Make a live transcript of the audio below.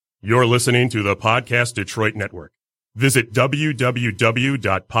You're listening to the Podcast Detroit Network. Visit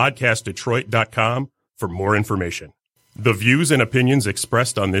www.podcastdetroit.com for more information. The views and opinions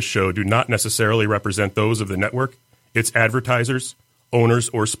expressed on this show do not necessarily represent those of the network, its advertisers, owners,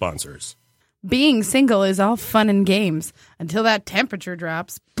 or sponsors. Being single is all fun and games until that temperature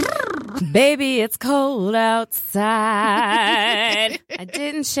drops. Baby, it's cold outside. I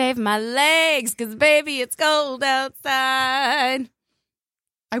didn't shave my legs because, baby, it's cold outside.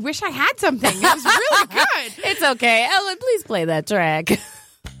 I wish I had something. It was really good. It's okay. Ellen, please play that track.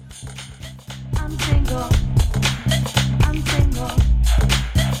 I'm single. I'm single.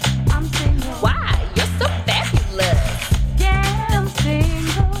 I'm single. Why? You're so fabulous. Yeah, I'm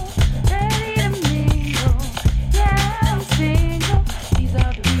single. Ready to mingle. Yeah, I'm single. These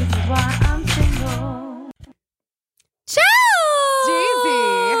are the reasons why I'm single. Ciao!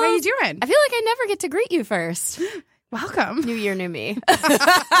 Daisy, how you doing? I feel like I never get to greet you first. Welcome. New year, new me.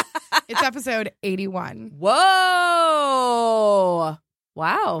 It's episode 81. Whoa.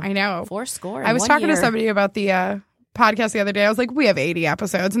 Wow. I know. 4 score. I was in 1 talking to year. somebody about the podcast the other day. I was like, we have 80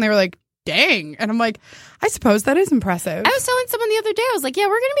 episodes. And they were like, dang. And I'm like, I suppose that is impressive. I was telling someone the other day, I was like, yeah,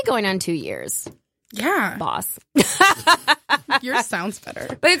 we're going to be going on 2 years. Yeah. Boss. Yours sounds better.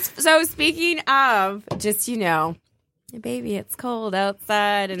 But so speaking of, just, baby, it's cold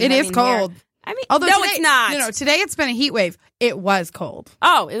outside. And It is cold. Although no, today, it's not. No, today it's been a heat wave. It was cold.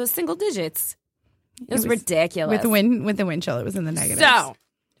 Oh, it was single digits. It was ridiculous. With the wind chill, it was in the negatives. So,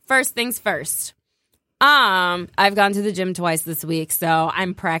 first things first. I've gone to the gym twice this week, so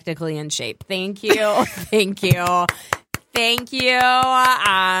I'm practically in shape. Thank you. Thank you. Thank you.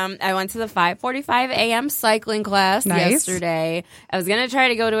 I went to the 5:45 a.m. cycling class yesterday. I was going to try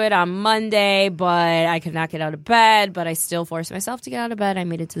to go to it on Monday, but I could not get out of bed, but I still forced myself to get out of bed. I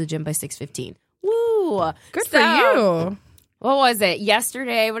made it to the gym by 6:15. Woo! Good for you. What was it?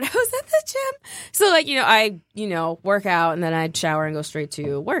 Yesterday when I was at the gym. So, I work out and then I'd shower and go straight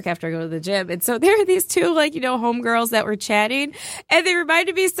to work after I go to the gym. And so there are these two, homegirls that were chatting. And they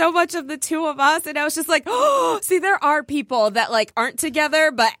reminded me so much of the two of us. And I was just like, oh, see, there are people that, aren't together,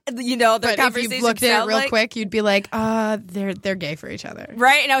 but, their But conversation if you looked at it real like, quick, you'd be like, they're gay for each other.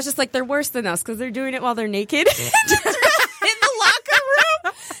 right? And I was just like, they're worse than us because they're doing it while they're naked. In the locker room.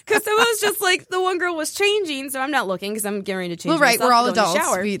 Because it was just like the one girl was changing, so I'm not looking because I'm getting ready to change. Well, right, myself we're all to go in the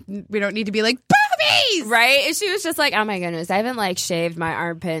adults. shower. We don't need to be like, boobies! Right? And she was just like, oh my goodness, I haven't shaved my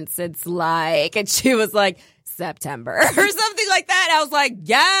armpits since and she was like, September or something like that. And I was like,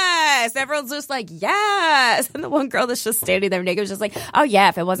 yes. Everyone's just like, yes. And the one girl that's just standing there naked was just like, oh yeah,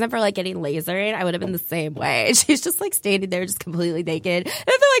 if it wasn't for getting lasered, I would have been the same way. And she's just standing there just completely naked. And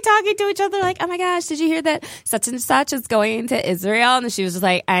they're talking to each other like, oh my gosh, did you hear that such and such is going to Israel? And she was just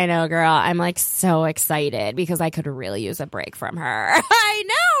like, I know, girl. I'm so excited because I could really use a break from her. I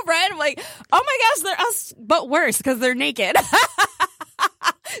know, right? I'm like, oh my gosh, they're us, but worse because they're naked.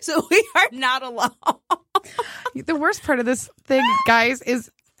 So we are not alone. The worst part of this thing, guys,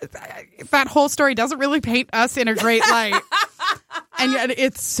 is that whole story doesn't really paint us in a great light. And yet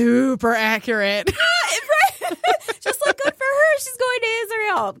it's super accurate. Right? Just good for her. She's going to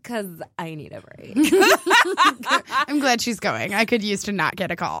Israel because I need a break. I'm glad she's going. I could use to not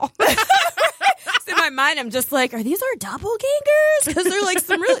get a call. So in my mind, I'm just like, are these our doppelgangers? Because they're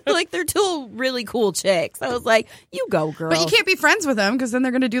some really, they're two really cool chicks. I was like, you go, girl. But you can't be friends with them because then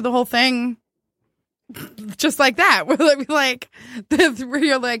they're going to do the whole thing just like that. Where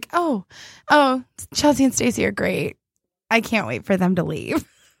you're like, oh, Chelsea and Stacey are great. I can't wait for them to leave.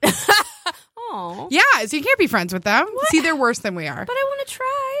 Aw. Yeah, so you can't be friends with them. What? See, they're worse than we are. But I want to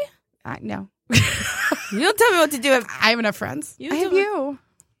try. No. You don't tell me what to do. I have enough friends. You I have do. you.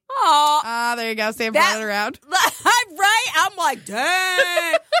 Aw. There you go. Save That- running around. I'm right. I'm like,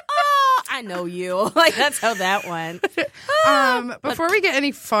 dang. Oh, I know you. That's how that went. Before we get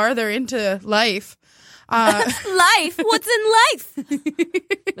any farther into life, Life? What's in life?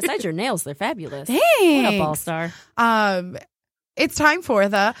 Besides your nails, they're fabulous. What up, All-Star? it's time for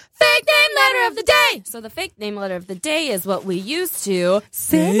the Fake name letter of the day. So the fake name letter of the day is what we use to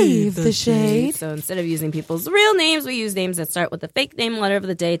Save the Shade. So instead of using people's real names, we use names that start with the fake name letter of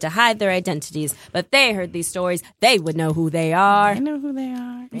the day to hide their identities. But if they heard these stories, they would know who they are. I know who they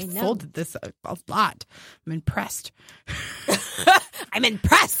are. They I know. folded this a lot. I'm impressed. I'm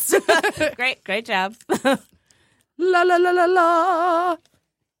impressed. Great job. La la la la la.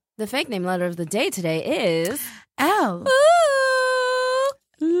 The fake name letter of the day today is L. Ooh.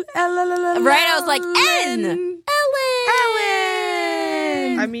 L. Right, I was like, N.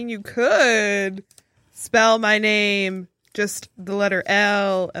 Ellen. I mean, you could spell my name just the letter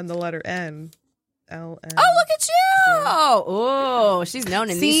L and the letter N. LN. Oh, look at you! Oh, she's known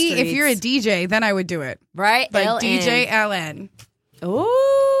in these See, streets. if you're a DJ, then I would do it. right, Like LN. DJ LN.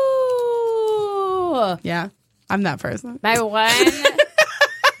 Ooh, Yeah, I'm that person. my one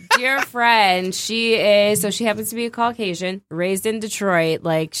dear friend. She happens to be a Caucasian, raised in Detroit.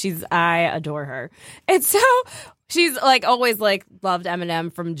 Like I adore her, and so. She's like always like loved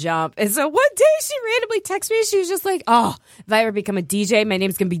Eminem from Jump. And so one day she randomly texted me. She was just like, "Oh, if I ever become a DJ, my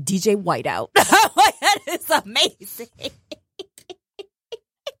name's gonna be DJ Whiteout." I'm like, that is amazing.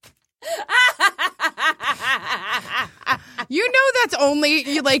 You know that's only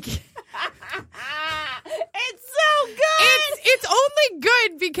you like. It's so good. It's only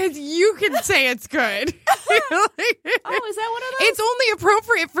good because you can say it's good. Oh, is that one of those? It's only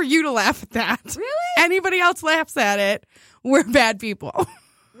appropriate for you to laugh at that. Really? Anybody else laughs at it, we're bad people.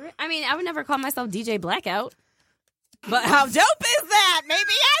 I mean, I would never call myself DJ Blackout. But how dope is that?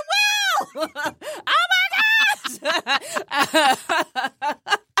 Maybe I will. Oh my gosh.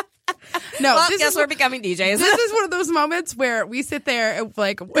 No, Well, this guess is we're becoming DJs. this is one of those moments where we sit there and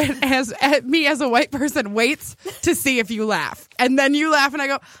like as me as a white person waits to see if you laugh, and then you laugh, and I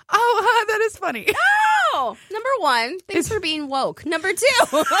go, "Oh, that is funny." Oh, number one, thanks for being woke. Number two,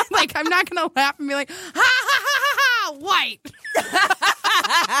 Like I'm not gonna laugh and be like, "Ha ha ha ha ha, white."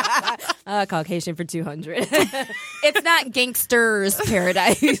 Caucasian for 200. It's not gangsters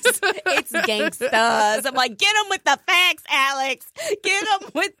paradise. It's gangstas. I'm like, get them with the facts, Alex. Get them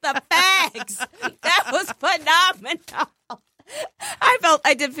with the facts. That was phenomenal.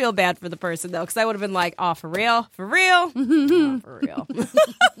 I did feel bad for the person though, because I would have been like, oh, for real? For real? Oh, for real.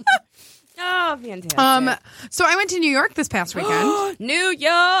 Oh, fantastic. So I went to New York this past weekend. New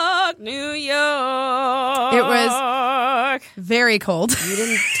York, New York. It was very cold. You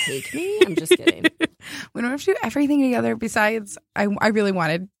didn't take me? I'm just kidding. We don't have to do everything together. Besides, I really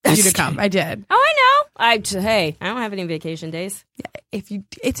wanted you to come. I did. Oh, I know. Hey, I don't have any vacation days.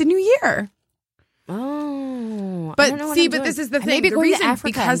 It's a new year. Oh, I don't know But what see, I'm but doing. this is the I may thing. be The going to reason Africa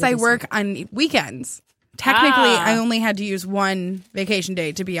because end I of this work year. on weekends. Technically, Ah. I only had to use one vacation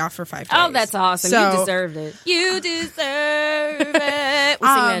day to be off for 5 days. Oh, that's awesome. So- You deserved it. You deserve it.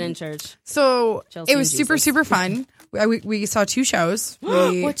 We'll sing that in church. So Chelsea it was and super, Jesus. super fun. We saw 2 shows.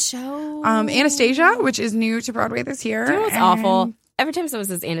 What show? Anastasia, which is new to Broadway this year. You know what's and- awful? Every time someone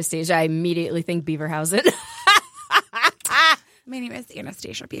says Anastasia, I immediately think Beaverhausen. My name is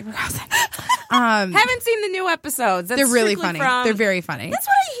Anastasia Beaverhausen. Haven't seen the new episodes. That's They're really strictly funny. from- They're very funny. That's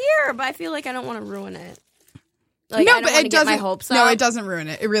what I hear, but I feel like I don't want to ruin it. Like, no, I don't but wanna it get doesn't. my hopes No, up. it doesn't ruin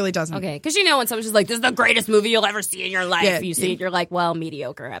it. It really doesn't. Okay, because you know when someone's just like, "This is the greatest movie you'll ever see in your life," Yeah, you see it, you're like, "Well,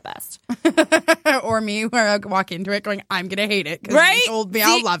 mediocre at best." Or me, where I walk into it going, "I'm gonna hate it." 'Cause Right? You told me See,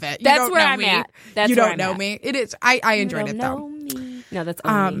 I'll love it. You that's don't where know I'm me. at. That's you where don't I'm know at. me. It is. I enjoyed it though. Me. No, that's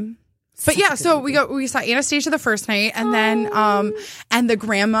only me. But yeah, so we saw Anastasia the first night, and then and the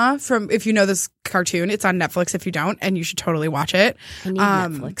grandma from, if you know this cartoon, it's on Netflix. If you don't, and you should totally watch it. I need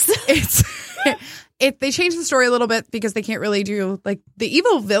Netflix. They changed the story a little bit because they can't really do like the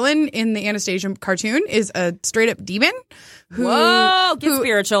evil villain in the Anastasia cartoon is a straight up demon who Whoa, get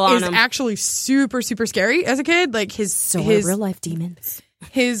spiritual on is him. actually super super scary as a kid. Like his real life demons.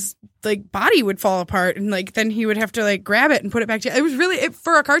 his like body would fall apart, and like then he would have to like grab it and put it back together. It was really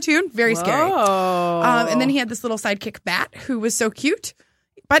for a cartoon very scary. And then he had this little sidekick Bat who was so cute.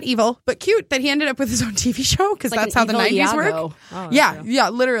 But evil, but cute that he ended up with his own TV show because Like that's an how the evil 90s Iago. work. Oh, that's yeah, real. yeah,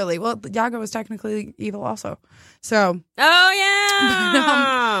 literally. Well, Iago was technically evil also. So, Oh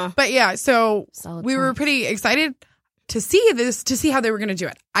yeah. but yeah, so Solid we were point. pretty excited to see how they were going to do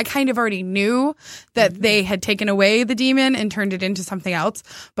it. I kind of already knew that they had taken away the demon and turned it into something else.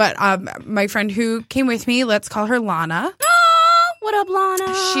 But my friend who came with me, let's call her Lana. What up,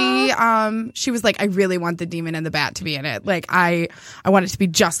 Lana? She was like, I really want the demon and the bat to be in it. Like I want it to be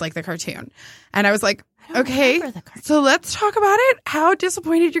just like the cartoon. And I was like, okay, remember the cartoon. so let's talk about it. How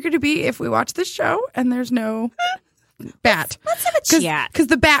disappointed you're going to be if we watch this show and there's no bat. Let's have a chat. Because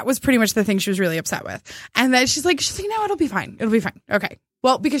the bat was pretty much the thing she was really upset with. And then she's like, no, it'll be fine. It'll be fine. Okay.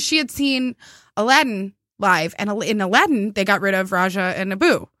 Well, because she had seen Aladdin live, and in Aladdin, they got rid of Raja and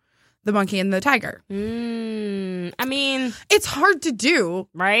Abu, the monkey and the tiger. I mean, It's hard to do.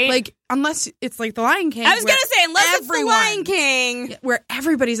 right? Like, unless it's like The Lion King. I was where gonna say, unless it's the everyone- Lion King. where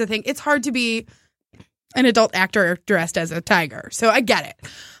everybody's a thing. It's hard to be an adult actor dressed as a tiger. So I get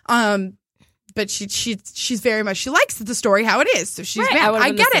it. but she's very much, she likes the story how it is. So she's Right, mad. I would've I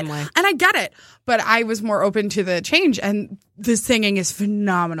been the get it. same way. And I get it. But I was more open to the change. And the singing is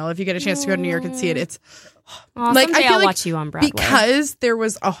phenomenal. If you get a chance to go to New York and see it, it's Aw, like, someday I feel I'll like watch you on Broadway. because there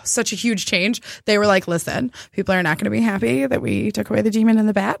was such a huge change. They were like, listen, people are not going to be happy that we took away the demon and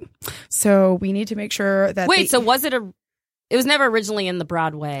the bat. So we need to make sure that Wait, so was it it was never originally in the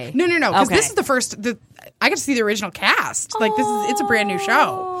Broadway? No, because Okay. this is the first. I got to see the original cast. Like it's a brand new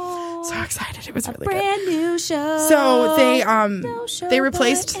show. So excited! It was really good. Brand new show. So No show they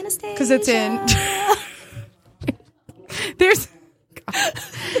replaced but because it's in. there's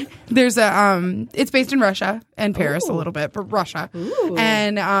a it's based in Russia and Paris a little bit, but Russia.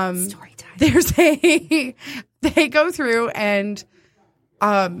 And Story time. there's they go through and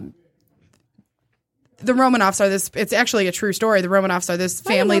the Romanovs are this. It's actually a true story. The Romanovs are this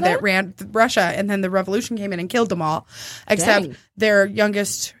family that ran Russia, and then the revolution came in and killed them all, except Dang. their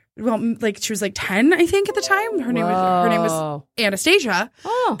youngest. Well, like she was like 10, I think, at the time. Her name was Anastasia.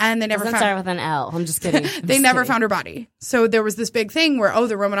 Oh, and they never doesn't found. start with an L. I'm just kidding. They never found her body. So there was this big thing where,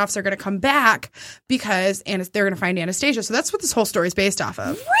 the Romanovs are going to come back because they're going to find Anastasia. So that's what this whole story is based off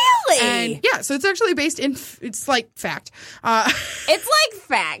of. Really? And yeah, so it's actually based in it's like fact. It's like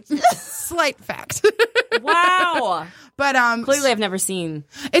fact. Slight fact. Wow. But Clearly, I've never seen.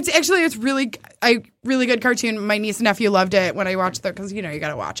 it's really really good cartoon. My niece and nephew loved it when I watched it because you got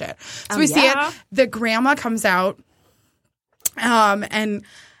to watch it. So we see it. The grandma comes out, and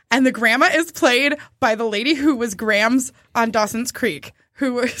the grandma is played by the lady who was Grams on Dawson's Creek,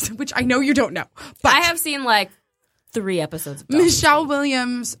 which I know you don't know, but I have seen like 3 episodes of Dawson's Michelle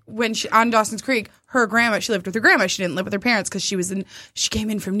Williams, when she on Dawson's Creek, her grandma, she lived with her grandma. She didn't live with her parents because she came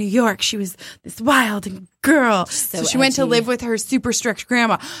in from New York. She was this wild girl. So she went to edgy. live with her super strict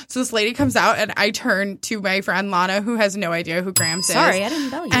grandma. So this lady comes out and I turn to my friend Lana, who has no idea who Grams is. Sorry, I didn't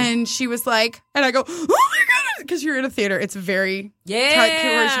know you. And she was like, and I go, oh my God, because you're in a theater. It's very tight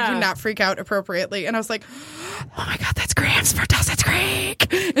where she cannot freak out appropriately. And I was like, oh my God, that's Grams for Dawson's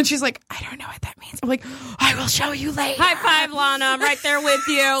Creek. And she's like, I don't know what that means. I'm like, I will show you later. High five, Lana. I'm right there with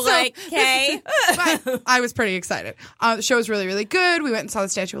you. Okay. But I was pretty excited. The show was really, really good. We went and saw the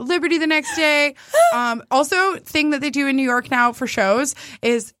Statue of Liberty the next day. Also, thing that they do in New York now for shows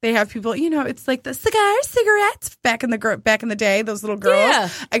is they have people. It's like the cigarettes back in the day. Those little girls. Yeah.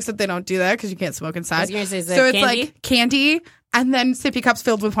 Except they don't do that because you can't smoke inside. I was gonna say, so it's candy? like candy and then sippy cups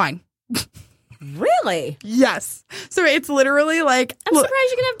filled with wine. Really? Yes. So it's literally like I'm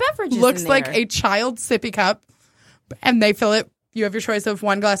surprised you can have beverages. looks in like there. a child's sippy cup, and they fill it. You have your choice of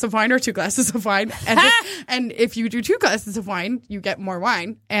 1 glass of wine or 2 glasses of wine, and if you do 2 glasses of wine, you get more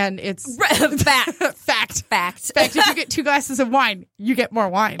wine, and it's fact. If you get 2 glasses of wine, you get more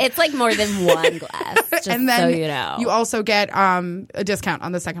wine. It's like more than 1 glass. Just and then so you know, you also get a discount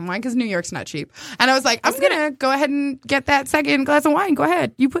on the second wine because New York's not cheap. And I was like, I'm gonna go ahead and get that second glass of wine. Go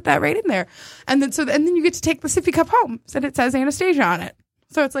ahead, you put that right in there, and then you get to take the sippy cup home, and it says Anastasia on it.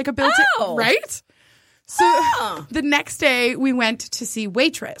 So it's like a built-in, right? So the next day we went to see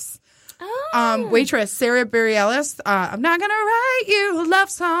Waitress. Waitress, Sarah Bareilles. I'm not gonna write you a love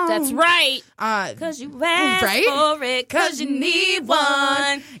song. that's right. Cause You asked for it, cause you need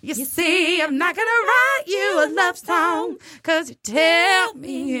one. You see, I'm not gonna write you a love song, cause you tell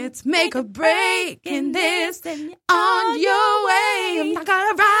me it's make or break in this. On your way, I'm not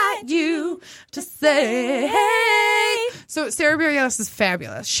gonna write you to say. So Sarah Bareilles is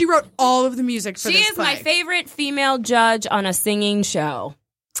fabulous. She wrote all of the music for She this is play. my favorite female judge on a singing show.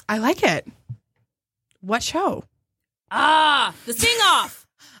 I like it. What show? The sing off.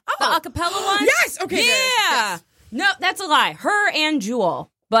 The acapella one? Yes. Okay. Yeah. good. Yes. No, that's a lie. Her and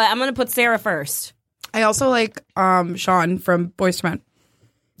Jewel. But I'm going to put Sarah first. I also like Sean from Boyz II Men.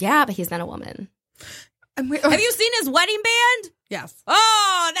 Yeah, but he's not a woman. Have Have you seen his wedding band? Yes.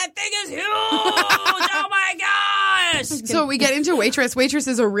 Oh, that thing is huge. Oh, my gosh. So we get into Waitress. Waitress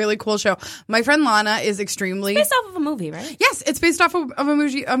is a really cool show. My friend Lana is extremely... Based off of a movie, right? Yes, it's based off of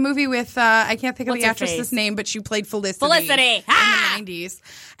a movie with, I can't think of What's the her actress's face? name, but she played Felicity. Felicity. In Ah! the 90s.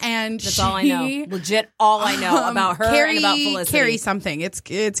 And That's all I know. Legit all I know about her Carrie, and about Felicity. Carrie something. It's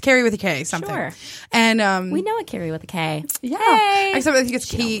Carrie with a K something. Sure. And We know a Carrie with a K. yeah. Hey. Except I think it's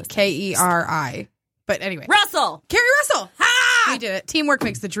She don't listen. Keri. But anyway. Russell. Carrie Russell. Ha! We did it. Teamwork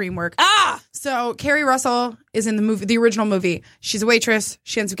makes the dream work. Ah! So Carrie Russell is in the movie, the original movie. She's a waitress.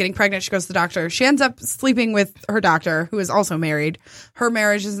 She ends up getting pregnant. She goes to the doctor. She ends up sleeping with her doctor, who is also married. Her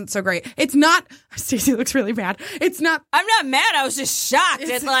marriage isn't so great. It's not. Stacey looks really mad. It's not. I'm not mad. I was just shocked.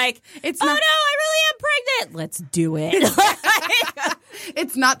 It's like, it's oh not- no, I really am pregnant. Let's do it.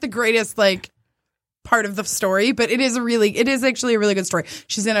 It's not the greatest. Like part of the story, but it is actually a really good story.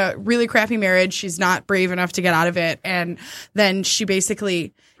 She's in a really crappy marriage. She's not brave enough to get out of it. And then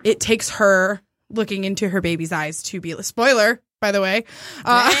it takes her looking into her baby's eyes to be, spoiler, by the way,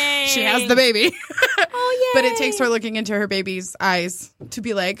 she has the baby. Oh, But it takes her looking into her baby's eyes to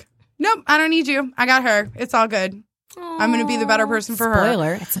be like, nope, I don't need you. I got her. It's all good. I'm going to be the better person for her.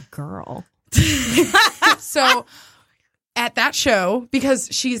 Spoiler, it's a girl. So at that show, because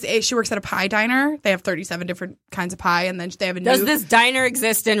she works at a pie diner, they have 37 different kinds of pie, and then they have a Does new. this diner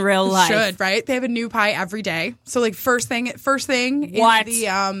exist in real life? Should, right? They have a new pie every day. So like first thing What? in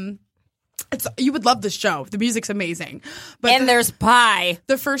the you would love this show. The music's amazing. But And there's pie.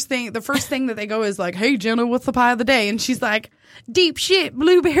 the first thing that they go is like, "Hey Jenna, what's the pie of the day?" And she's like, "Deep shit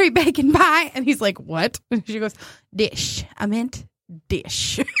blueberry bacon pie." And he's like, "What?" And she goes, "Dish. I meant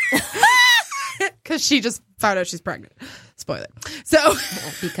dish." Because she just found out she's pregnant. Spoiler. So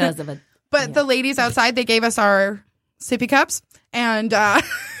Because of a... but the ladies outside, they gave us our sippy cups, and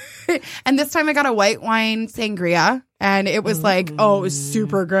and this time I got a white wine sangria, and it was like, it was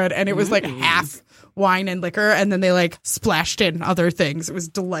super good, and it was like half wine and liquor, and then they like splashed in other things. It was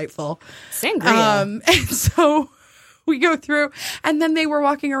delightful. Sangria. And so we go through, and then they were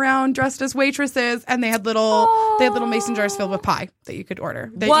walking around dressed as waitresses, and they had little mason jars filled with pie that you could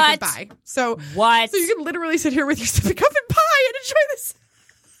order that you What? could buy. So What? So you can literally sit here with your sippy cup and pie and enjoy this.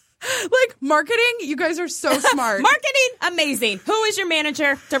 Like marketing, you guys are so smart. Marketing, amazing. Who is your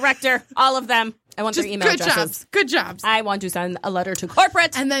manager, director, all of them? I want Just their email good addresses. jobs. Good jobs. I want to send a letter to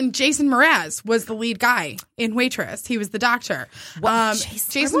corporate. And then Jason Mraz was the lead guy in Waitress. He was the doctor.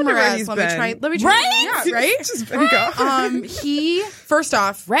 Jason wonder where Mraz. he's Let me been. try. Right? Yeah, right. Just been gone. He first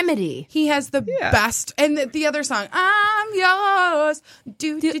off, Remedy. he has the best, and the other song, "I'm Yours."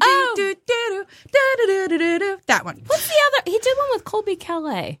 Do do do Oh. do do do do do do do. That one. What's the other? He did one with Colby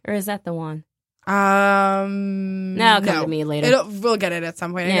Kelly. Or is that the one? No, come to me later. We'll get it at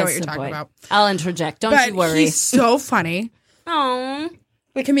some point. I know what you're talking about. I'll interject. Don't But you worry. he's so funny. Oh.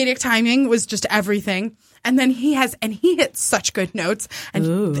 The comedic timing was just everything. And then he hit such good notes.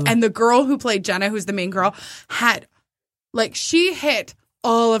 And the girl who played Jenna, who's the main girl, she hit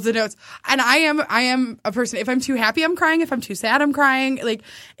all of the notes. And I am a person, if I'm too happy, I'm crying. If I'm too sad, I'm crying. Like,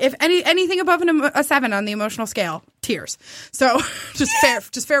 if anything above a 7 on the emotional scale, tears. So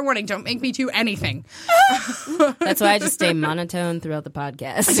just fair warning, don't make me do anything. That's why I just stay monotone throughout the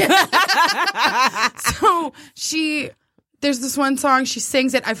podcast. So there's this one song, she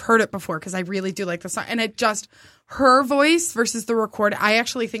sings it. I've heard it before because I really do like the song. And it just, her voice versus the record, I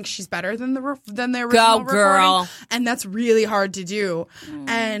actually think she's better than the original Go, girl. recording. And that's really hard to do.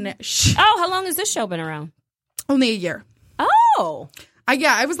 And How long has this show been around? only a year. Oh.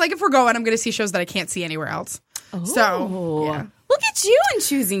 I was like, if we're going, I'm going to see shows that I can't see anywhere else. So, yeah. Look at you in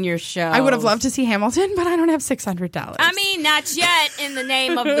choosing your show. I would have loved to see Hamilton, but I don't have $600. I mean, not yet, in the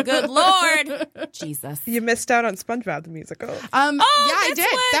name of the good Lord. Jesus. You missed out on SpongeBob the musical. Yeah, I that's did.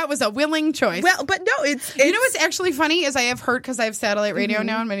 what- That was a willing choice. Well, but no, it's You know what's actually funny is I have heard, because I have satellite radio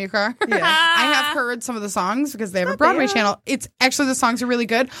now in my new car. I have heard some of the songs because they have a Broadway channel. It's actually, the songs are really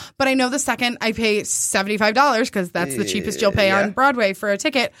good, but I know the second I pay $75, because that's the cheapest you'll pay on Broadway for a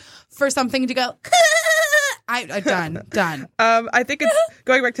ticket, for something to go, I'm done. I think it's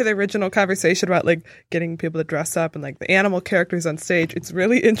going back to the original conversation about like getting people to dress up and like the animal characters on stage. It's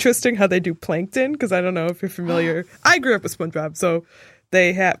really interesting how they do Plankton, because I don't know if you're familiar. I grew up with SpongeBob, so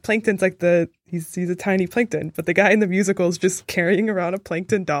they have Plankton's like he's a tiny Plankton, but the guy in the musical is just carrying around a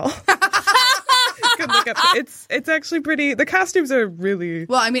Plankton doll. You can look up. It's actually pretty. The costumes are really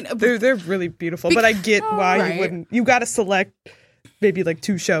Well, I mean, they're really beautiful, but I get why Right. you wouldn't. You got to select maybe like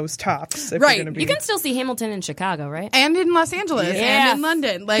 2 shows tops. If Right. You're gonna be, You can still see Hamilton in Chicago, right? and in Los Angeles and in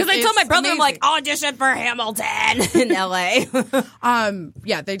London. Like, Because I told my it's brother, I'm like, amazing. audition for Hamilton in LA.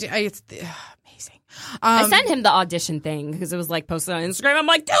 Yeah, they do. It's amazing. I sent him the audition thing because it was like posted on Instagram. I'm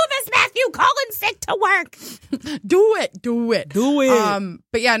like, do this, Matthew. Colin's sick to work. Do it.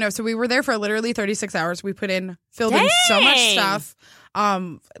 But yeah, no, so we were there for literally 36 hours. We filled in so much Dang. stuff.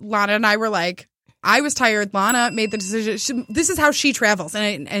 Lana and I were like, I was tired. Lana made the decision. This is how she travels.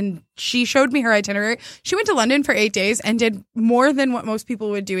 And she showed me her itinerary. She went to London for 8 days and did more than what most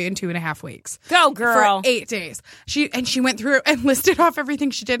people would do in 2.5 weeks. Go, girl. For 8 days. She went through and listed off everything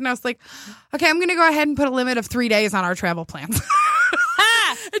she did. And I was like, okay, I'm going to go ahead and put a limit of 3 days on our travel plans.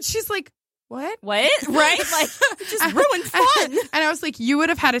 And she's like, what? What? Right? Like, it just ruined fun. And I was like, you would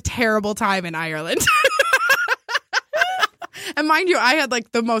have had a terrible time in Ireland. And mind you, I had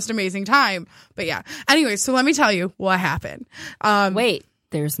like the most amazing time. But yeah. Anyway, so let me tell you what happened. Wait,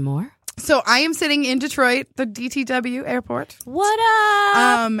 there's more? So I am sitting in Detroit, the DTW airport. What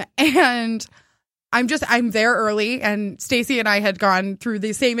up? And I'm there early, and Stacey and I had gone through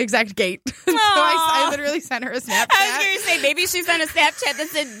the same exact gate. So I literally sent her a Snapchat. I was going to say, maybe she sent a Snapchat that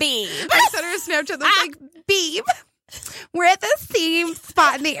said "Beep." I sent her a Snapchat that was like, beep. We're at the same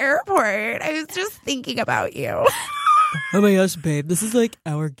spot in the airport. I was just thinking about you. Oh my gosh, babe, this is like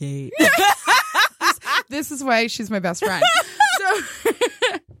our gate. This is why she's my best friend. So,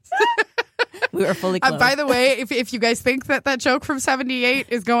 We were fully clothed. by the way, if you guys think that joke from 78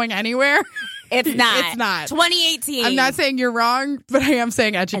 is going anywhere, it's not. It's not. 2018. I'm not saying you're wrong, but I am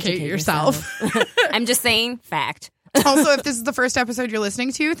saying educate yourself. I'm just saying fact. Also, if this is the first episode you're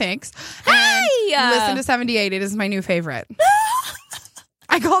listening to, thanks. Hey! And listen to 78. It is my new favorite.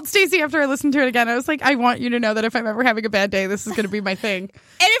 I called Stacey after I listened to it again. I was like, I want you to know that if I'm ever having a bad day, this is going to be my thing. And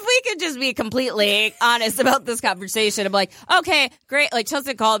if we could just be completely honest about this conversation, I'm like, okay, great. Like,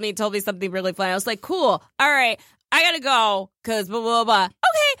 Chelsea called me, told me something really funny. I was like, cool. All right. I gotta go because blah, blah, blah.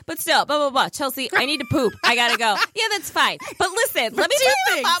 Okay, but still, blah, blah, blah. Chelsea, I need to poop. I gotta go. Yeah, that's fine. But listen, let me two tell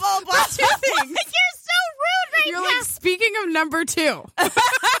you things. blah, blah, blah. Two things. You're so rude right You're now. like, speaking of number 2. I'm like,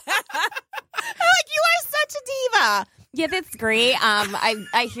 you are such a diva. Yeah, that's great.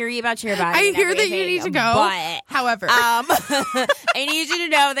 I hear you about your body. I and hear that you everything, need to go. But However, I need you to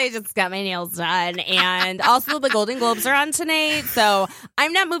know they just got my nails done. And also the Golden Globes are on tonight. So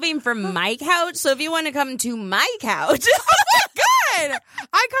I'm not moving from my couch. So if you want to come to my couch. good.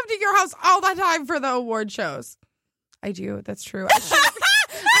 I come to your house all the time for the award shows. I do. That's true. It's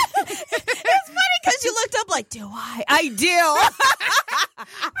funny because you looked up like, do I? I do.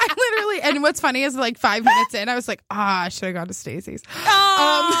 I literally, and what's funny is like 5 minutes in, I was like, I should have gone to Stacey's.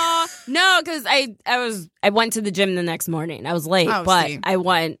 No, because I went to the gym the next morning. I was late, but see.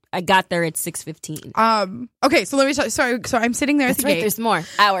 I got there at 6:15. Okay, so let me tell you. Sorry, so I'm sitting there at That's the right. gate. There's more.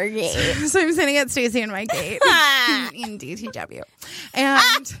 Our gate. So I'm sitting at Stacey and my gate in DTW, and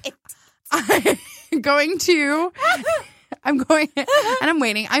I'm going and I'm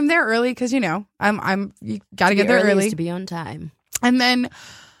waiting. I'm there early because you got to get there early to be on time. and then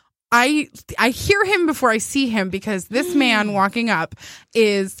I hear him before I see him because this man walking up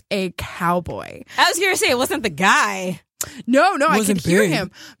is a cowboy. I was going to say it wasn't the guy. No, I could Wasn't hear big.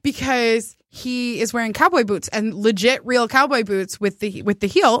 him because he is wearing cowboy boots and legit real cowboy boots with the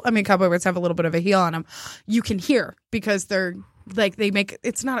heel. I mean, cowboy boots have a little bit of a heel on them. You can hear because they're like they make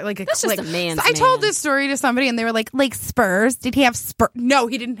it's not like a That's click. just a man's So I told man. this story to somebody and they were like spurs. Did he have spurs? No,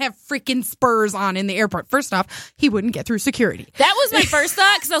 he didn't have freaking spurs on in the airport. First off, he wouldn't get through security. That was my first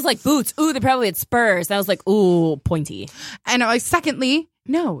thought because I was like, boots. Ooh, they probably had spurs. And I was like, ooh, pointy. And secondly,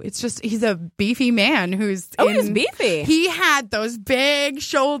 no, it's just he's a beefy man who's He was beefy. He had those big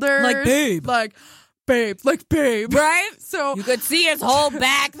shoulders, Like Babe. like babe, Right? So You could see his whole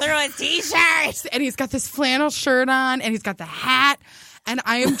back through his t-shirt. and he's got this flannel shirt on and he's got the hat and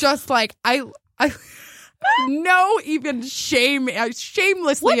I am just like I no even shame I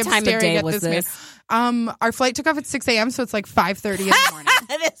shamelessly What am time of staring day at was this this? man. Our flight took off at 6 a.m. so it's like 5:30 in the morning.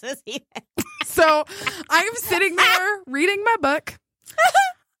 This is even. So I'm sitting there reading my book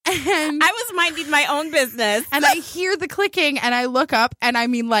and I was minding my own business. and I hear the clicking and I look up and I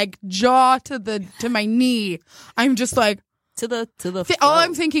mean like jaw to my knee. I'm just like To the all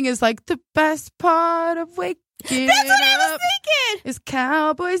I'm thinking is like the best part of waking That's what I was up thinking. is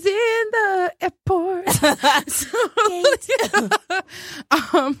cowboys in the airport.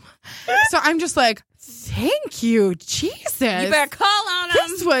 So I'm just like, thank you, Jesus. You better call on him.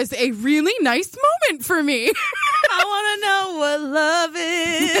 This was a really nice moment for me. I want to know what love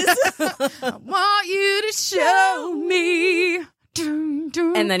is. I want you to show me. Dun,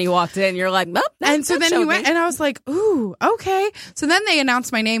 dun. And then he walked in. You're like, nope. And so then he went, and I was like, ooh, okay. So then they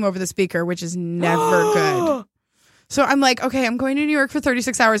announced my name over the speaker, which is never good. So I'm like, okay, I'm going to New York for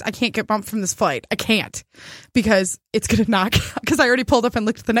 36 hours. I can't get bumped from this flight. I can't because it's going to knock, because I already pulled up and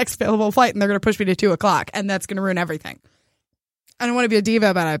looked at the next available flight and they're going to push me to 2:00 and that's going to ruin everything. I don't want to be a diva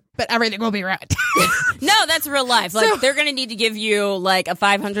about it, but everything will be ruined. No, that's real life. Like, they're going to need to give you like a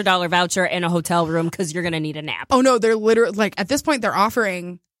 $500 voucher and a hotel room because you're going to need a nap. Oh no, they're literally like, at this point they're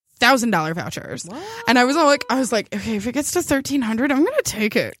offering $1,000 vouchers. What? And I was like, okay, if it gets to 1,300, I'm going to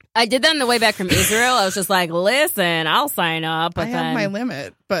take it. I did that on the way back from Israel. I was just like, listen, I'll sign up. But I then have my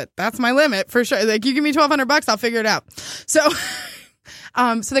limit, but that's my limit for sure. Like, you give me $1,200, I'll figure it out. So,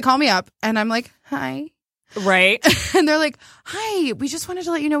 so they call me up and I'm like, hi. Right. And they're like, hi, we just wanted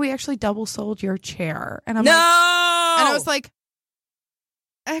to let you know we actually double sold your chair. And I'm no. like, and I was like,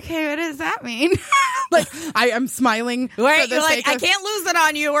 okay, what does that mean? Like, I am smiling. Right. for the You're like, sake I of- can't lose it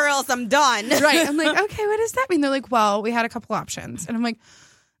on you or else I'm done. Right. I'm like, okay, what does that mean? They're like, well, we had a couple options. And I'm like,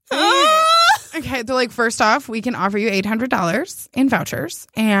 okay. They're like, first off, we can offer you $800 in vouchers.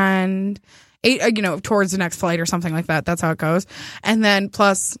 And towards the next flight or something like that. That's how it goes. And then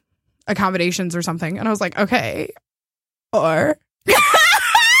plus accommodations or something. And I was like, okay. Or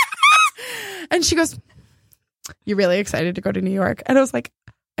and she goes, "You really excited to go to New York?" And I was like,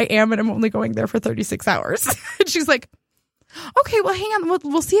 "I am, and I'm only going there for 36 hours." And she's like, "Okay, well, hang on.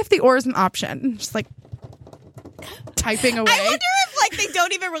 We'll see if the or is an option." She's like typing away. I wonder if they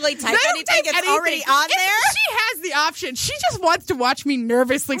don't even really type anything. type It's anything. already on there. She has the option. She just wants to watch me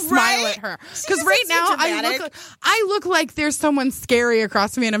nervously smile Right? at her. She Because just right looks so now dramatic. I look like there's someone scary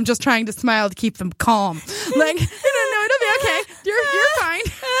across me, and I'm just trying to smile to keep them calm. Like, no, it'll be okay. You're fine.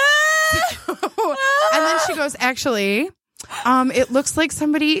 And then she goes, "Actually, it looks like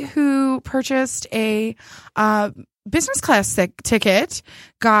somebody who purchased a business class ticket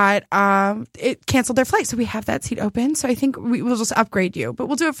got it canceled their flight, so we have that seat open. So I think we'll just upgrade you, but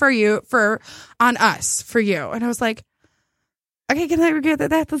we'll do it for you on us for you." And I was like, "Okay, can I agree with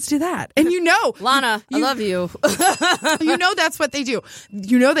that? Let's do that." And Lana, I love you. that's what they do.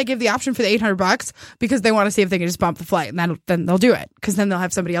 They give the option for the $800 because they want to see if they can just bump the flight, and then they'll do it because then they'll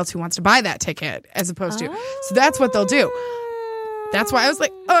have somebody else who wants to buy that ticket as opposed to. So that's what they'll do. That's why I was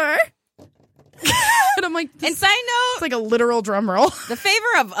like, and I'm like, And side note, it's like a literal drum roll. the favor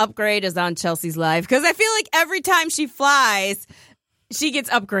of upgrade is on Chelsea's life because I feel like every time she flies, she gets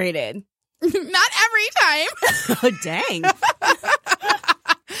upgraded. Not every time. Oh, dang.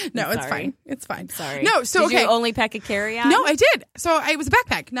 No, it's Sorry. fine. It's fine. Sorry. No, so Did okay. you only pack a carry-on? No, I did. So it was a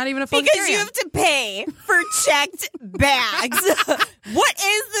backpack, not even a full Because carry-on. you have to pay for checked bags. What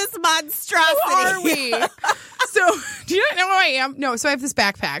is this monstrosity? Who are we? So, do you not know who I am? No, so I have this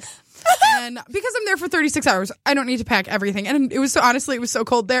backpack. And because I'm there for 36 hours, I don't need to pack everything. And it was so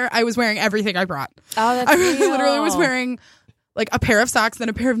cold there, I was wearing everything I brought. Oh, that's I real. literally was wearing like a pair of socks, then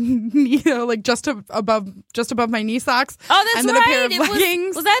a pair of just above my knee socks. Oh, that's and then right. a pair of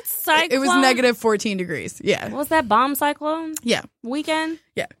leggings. Was that cyclone? It was negative 14 degrees. Yeah. What was that, bomb cyclone Yeah. weekend?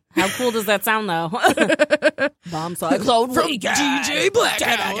 Yeah. How cool does that sound, though? Bomb cyclone From weekend. DJ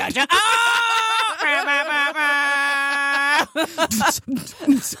Blackout.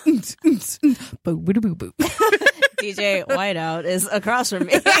 DJ Whiteout is across from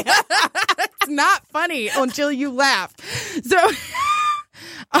me. It's not funny until you laugh.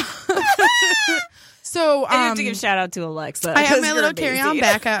 So I have to give shout out to Alexa. I have 'cause my you're little amazing. carry-on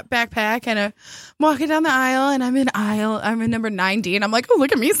backpack, and I'm walking down the aisle, and I'm in number 9D, and I'm like, oh,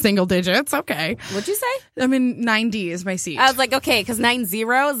 look at me, single digits. Okay. What'd you say? I'm in 9D is my seat. I was like, okay, because 90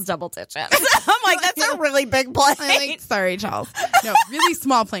 is double digits. I'm like, that's a really big plane. I'm like, sorry, Charles. No, really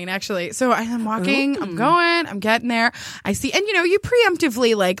small plane, actually. So I'm walking, I'm going, I'm getting there. I see, and you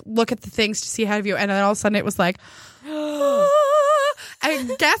preemptively like look at the things to see ahead of you, and then all of a sudden it was like,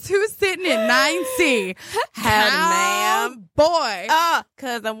 and guess who's sitting in 9C? Howdy, ma'am. Boy.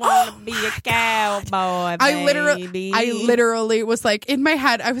 Cause I want to be a cowboy, baby. I literally was like, in my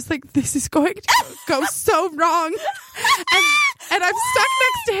head, I was like, this is going to go so wrong. And I'm stuck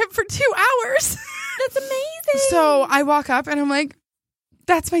next to him for 2 hours. That's amazing. So I walk up and I'm like,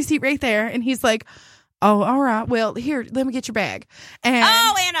 that's my seat right there. And he's like, oh, all right. Well, here, let me get your bag. And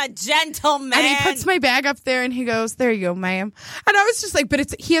and a gentleman. And he puts my bag up there and he goes, there you go, ma'am. And I was just like,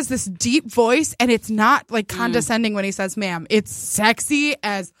 but he has this deep voice and it's not like condescending when he says ma'am. It's sexy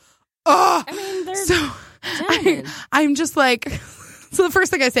as, I mean, they're so gentlemen. I'm just like, so the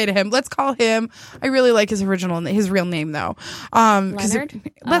first thing I say to him, let's call him, I really like his real name though. Leonard?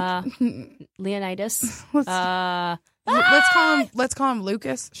 Leonidas. Leonidas? Let's call him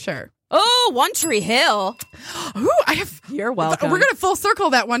Lucas. Sure. Oh, One Tree Hill. Ooh, You're welcome. We're gonna full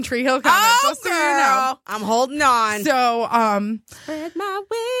circle that One Tree Hill comment. Oh, just so you know. I'm holding on. So, Spread my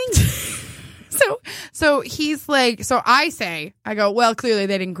wings. So he's like, so I go, well, clearly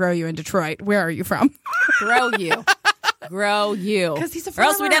they didn't grow you in Detroit. Where are you from? Grow you. Grow you. Because he's a Or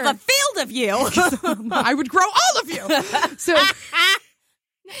else we'd have farmer. a field of you. I would grow all of you. So,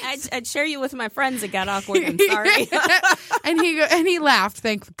 I'd share you with my friends. It got awkward. I'm sorry. and he laughed.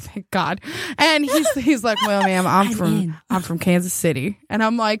 Thank God. And he's like, well, ma'am, I'm from Kansas City. And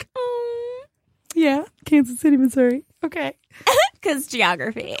I'm like, yeah, Kansas City, Missouri. Okay. Because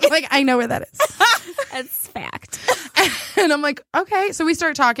geography. Like, I know where that is. It's fact. And I'm like, okay. So we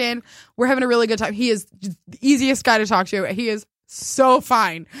start talking. We're having a really good time. He is the easiest guy to talk to. He is so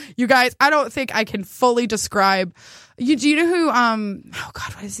fine. You guys, I don't think I can fully describe. Do you know who, oh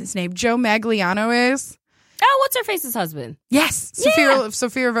God, what is his name? Joe Magliano is? Oh, what's her face's husband? Yes.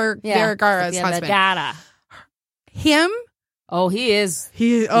 Sophia Vergara's husband. Vergara. Him? Oh, he is.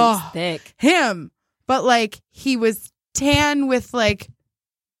 He's thick. him. But like, he was tan with like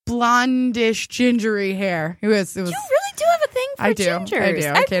blondish gingery hair. It was You really do have a thing for I do. gingers. I do.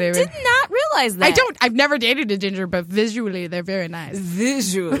 I can't even- did not realize realize that. I don't. I've never dated a ginger, but visually they're very nice.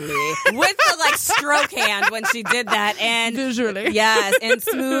 Visually. With the like stroke hand when she did that. And Visually. yes. And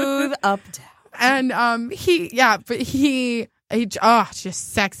smooth up, down. And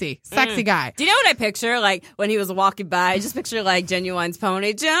just sexy guy. Do you know what I picture? Like when he was walking by, I just picture like Genuine's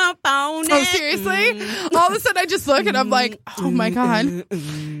pony. Jump on it. Oh, seriously? All of a sudden I just look and I'm like, oh my God.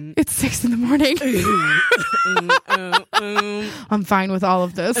 It's 6 a.m. I'm fine with all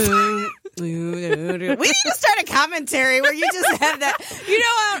of this. We need to start a commentary where you just have that. You know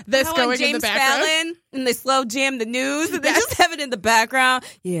how This how going when in the James background? Fallon and they slow jam the news and they just have it in the background.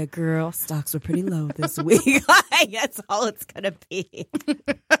 Yeah, girl, stocks were pretty low this week. Like, that's all it's gonna be.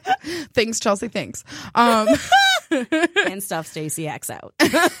 Things Chelsea thinks. And stuff Stacey acts out.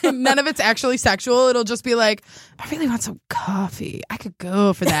 None of it's actually sexual. It'll just be like, I really want some coffee. I could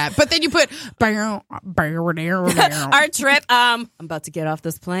go for that. But then you put Our trip. I'm about to get off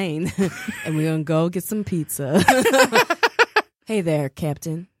this plane, and we're gonna go get some pizza. Hey there,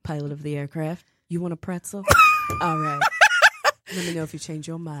 Captain, pilot of the aircraft. You want a pretzel? All right. Let me know if you change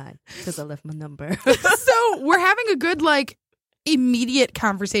your mind, because I left my number. So we're having a good immediate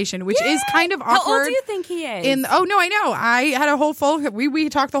conversation, which is kind of awkward. How old do you think he is? Oh no, I know. I had a whole we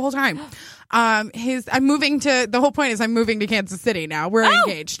talked the whole time. I'm moving to the whole point is I'm moving to Kansas City now. We're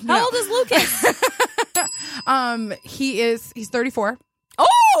engaged. How old is Lucas? He's 34.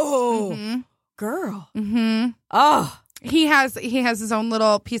 Oh, girl. Mm-hmm. Oh, He has his own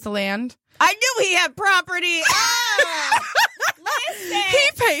little piece of land. I knew he had property. Oh, listen. He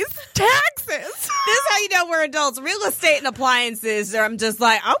pays taxes. This is how you know we're adults. Real estate and appliances. I'm just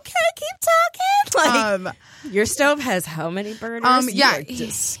like, okay, keep talking. Like, your stove has how many burners? Yeah, You are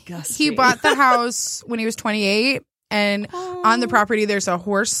disgusting. he bought the house when he was 28, and on the property there's a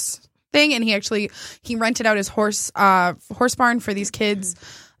horse thing, and he rented out his horse barn for these kids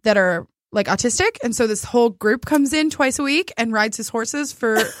that are like autistic, and so this whole group comes in twice a week and rides his horses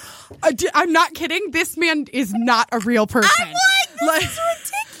for. I'm not kidding. This man is not a real person. I'm like, this is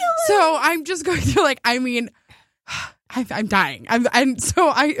ridiculous. So I'm just going through I'm dying. So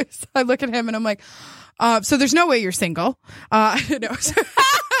I look at him and I'm like, so there's no way you're single. No.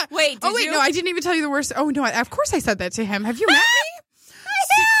 Wait, Oh wait, you? no, I didn't even tell you the worst. Oh no, of course I said that to him. Have you met me?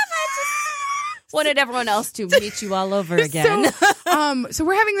 Wanted everyone else to meet you all over again. So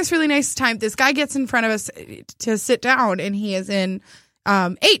we're having this really nice time. This guy gets in front of us to sit down, and he is in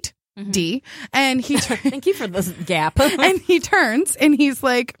 8D, and he Thank you for this gap. and he turns and he's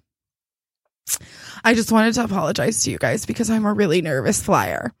like, I just wanted to apologize to you guys because I'm a really nervous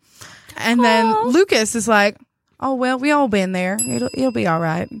flyer. And then Lucas is like, oh well, we all been there. It'll be all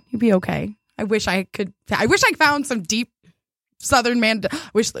right. You'll be okay. I wish I found some deep Southern man.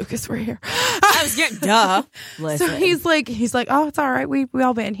 Wish Lucas were here. I was getting duh. Listen. So he's like, oh, it's all right. We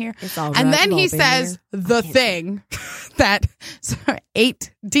all been here. It's all And right. then We've he all been says here. the thing that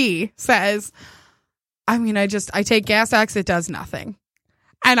 8D says. I mean, I take Gas X. It does nothing,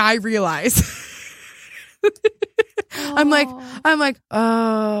 and I realize. I'm like,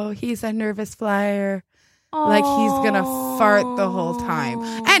 oh, he's a nervous flyer. Like he's gonna fart the whole time.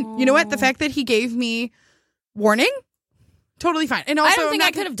 And you know what? The fact that he gave me warning. Totally fine. And also, I don't think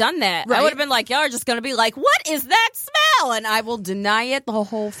I could have done that. Right. I would have been like, y'all are just going to be like, what is that smell? And I will deny it the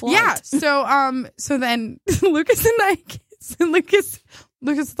whole flight. Yeah. So then Lucas and I kiss, and Lucas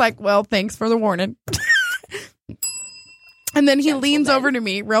is like, well, thanks for the warning. And then he leans over to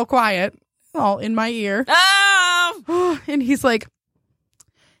me real quiet, all in my ear. Oh! And he's like,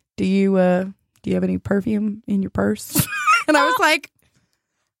 do you have any perfume in your purse? And I was like,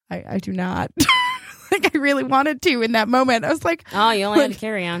 I do not. Like I really wanted to in that moment. I was like, Oh, you only had to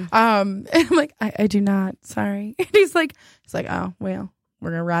carry on. and I'm like, I do not. Sorry. And he's like, oh, well, we're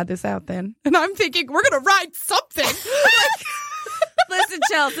going to ride this out then. And I'm thinking, we're going to ride something. Listen,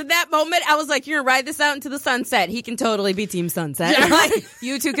 Chelsea, in that moment, I was like, you're going to ride this out into the sunset. He can totally be Team Sunset. Yeah. Like,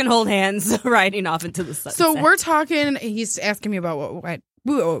 you two can hold hands riding off into the sunset. So we're talking. He's asking me about what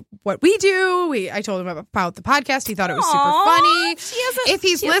we do. I told him about the podcast. He thought it was super funny. If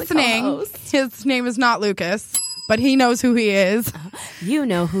he's listening, his name is not Lucas, but he knows who he is. You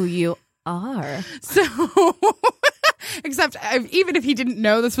know who you are. So, except even if he didn't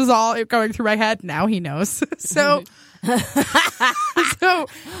know this was all going through my head, now he knows. So, so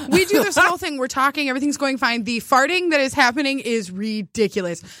we do this whole thing. We're talking. Everything's going fine. The farting that is happening is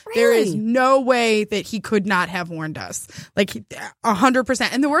ridiculous. Really? There is no way that he could not have warned us. Like 100%.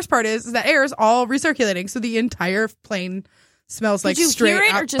 And the worst part is that air is all recirculating. So the entire plane smells like Did you straight hear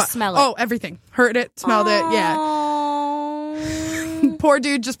it up or just smell it? Oh, everything. Heard it, smelled it. Yeah. Poor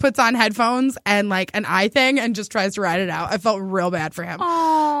dude just puts on headphones and like an eye thing and just tries to ride it out. I felt real bad for him.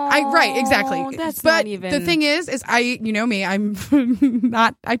 Right, exactly. That's but not even... the thing is you know me, I'm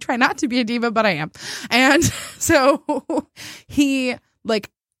not, I try not to be a diva, but I am. And so he,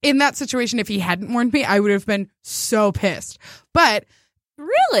 like, in that situation, if he hadn't warned me, I would have been so pissed. But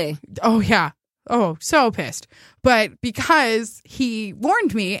Really? oh yeah. Oh, so pissed. But because he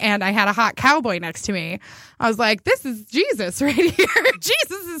warned me and I had a hot cowboy next to me, I was like, this is Jesus right here.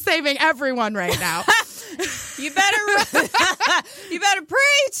 Jesus is saving everyone right now. You better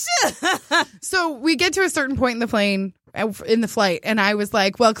preach. So we get to a certain point in the plane, in the flight, and I was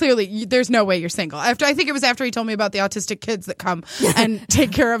like, well, clearly there's no way you're single. I think it was after he told me about the autistic kids that come and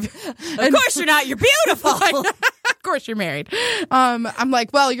take care of. Of course you're not. You're beautiful. Of course you're married. I'm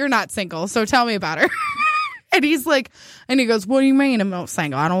like, well, you're not single, so tell me about her. And he's like, and he goes, what do you mean I'm not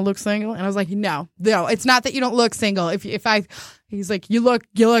single? I don't look single? And I was like, no, it's not that you don't look single. He's like, you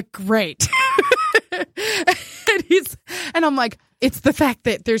look great. And I'm like, it's the fact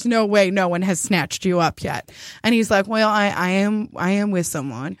that there's no way no one has snatched you up yet. And he's like, well, I am with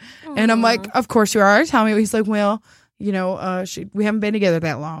someone. Aww. And I'm like, of course you are. Tell me. He's like, well, you know, we haven't been together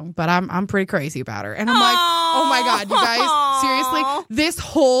that long, but I'm pretty crazy about her. And I'm like, oh my God, you guys, seriously, this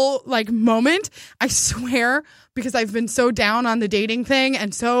whole like moment, I swear, because I've been so down on the dating thing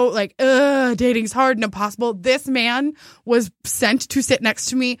and so like, dating's hard and impossible. This man was sent to sit next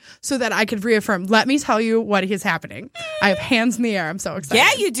to me so that I could reaffirm. Let me tell you what is happening. I have hands in the air. I'm so excited.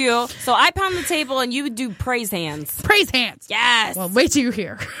 Yeah, you do. So I pound the table and you do praise hands. Praise hands. Yes. Well, wait till you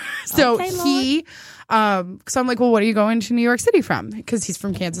hear. So okay, so I'm like, well, what are you going to New York City from? Because he's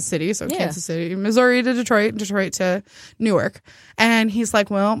from Kansas City. So Kansas City, Missouri to Detroit, Detroit to Newark. And he's like,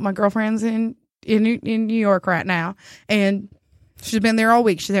 well, my girlfriend's in New York right now. And she's been there all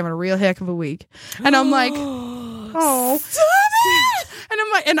week. She's having a real heck of a week. And I'm like, oh. Stop it! And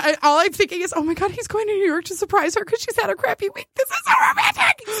I'm like, all I'm thinking is, oh my God, he's going to New York to surprise her because she's had a crappy week. This is so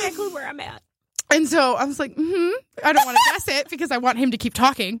romantic. Exactly where I'm at. And so I was like, I don't want to guess it because I want him to keep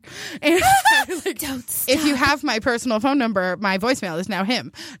talking. And I was like, don't stop. If you have my personal phone number, my voicemail is now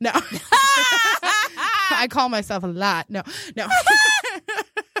him. No. I call myself a lot. No.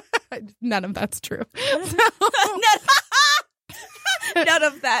 None of that's true. None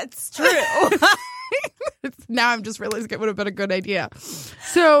of that's true. Now I'm just realizing it would have been a good idea.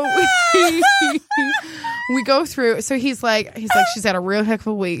 So we go through. So he's like, she's had a real heck of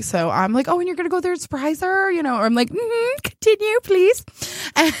a week. So I'm like, oh, and you're going to go there and surprise her, you know? Or I'm like, continue, please.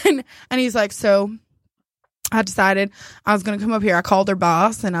 And he's like, so I decided I was going to come up here. I called her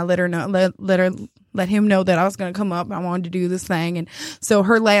boss and I let him know that I was going to come up. I wanted to do this thing. And so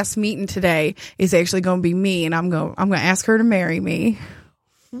her last meeting today is actually going to be me. And I'm going to ask her to marry me.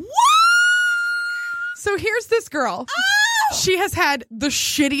 What? So here's this girl. Oh! She has had the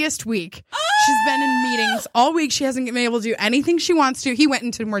shittiest week. Oh! She's been in meetings all week. She hasn't been able to do anything she wants to. He went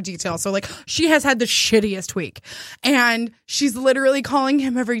into more detail. So like she has had the shittiest week. And she's literally calling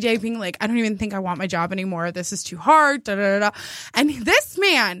him every day being like, I don't even think I want my job anymore. This is too hard. Da, da, da, da. And this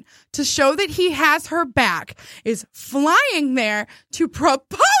man, to show that he has her back, is flying there to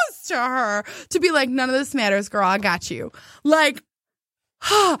propose to her, to be like, none of this matters, girl. I got you. Like,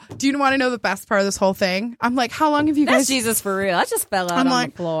 do you want to know the best part of this whole thing? I'm like, how long have you guys... That's Jesus for real. I just fell out on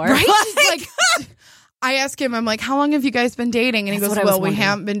the floor. Right? Like, I ask him, I'm like, how long have you guys been dating? And he goes, well, we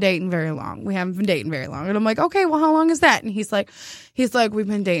haven't been dating very long. And I'm like, okay, well, how long is that? And he's like, we've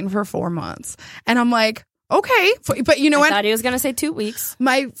been dating for 4 months. And I'm like, okay. But you know what? I thought he was going to say 2 weeks.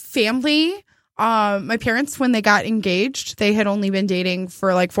 My family... my parents, when they got engaged, they had only been dating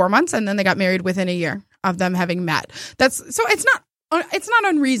for like 4 months, and then they got married within a year of them having met. So it's not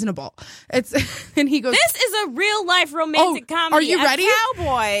unreasonable. And he goes, this is a real life romantic comedy. Are you ready?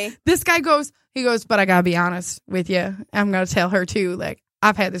 Cowboy. This guy goes, but I gotta be honest with you. I'm gonna tell her too. Like,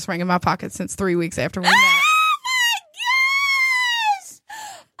 I've had this ring in my pocket since 3 weeks after we met.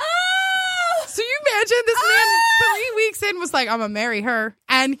 So you imagine this man 3 weeks in was like, I'm gonna marry her,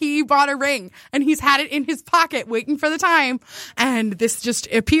 and he bought a ring and he's had it in his pocket waiting for the time, and this just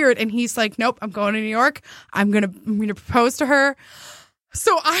appeared, and he's like, nope, I'm going to New York. I'm gonna propose to her.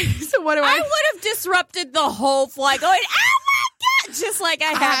 So what do I would have disrupted the whole flight going, oh my God, just like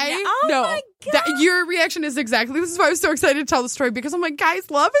I have. My God. Your reaction is exactly, this is why I was so excited to tell the story, because I'm like,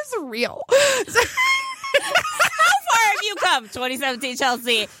 guys, love is real. How far have you come? 2017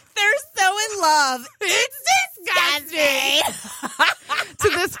 Chelsea. They're so in love. It's disgusting. To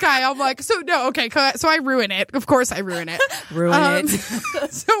this guy, I'm like, so I ruin it. Of course I ruin it.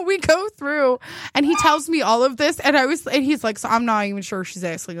 So we go through, and he tells me all of this, and he's like, so I'm not even sure she's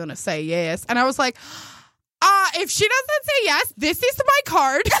actually going to say yes. And I was like, if she doesn't say yes, this is my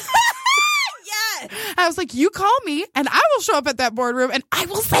card. Yes. I was like, you call me and I will show up at that boardroom and I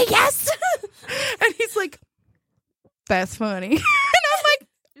will say yes. And he's like, that's funny. And I'm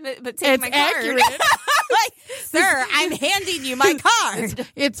like, but take it's my card. accurate. Like, sir, I'm handing you my card.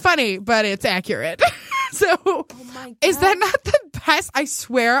 It's funny, but it's accurate. So Oh my God. is that not the best? I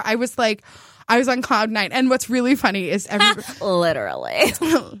swear I was on cloud nine. And what's really funny is Literally.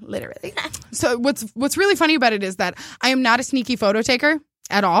 literally. So what's really funny about it is that I am not a sneaky photo taker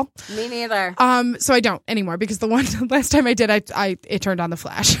at all. Me neither. So I don't anymore because the last time I did, it turned on the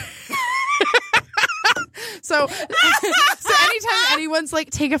flash. So anytime anyone's like,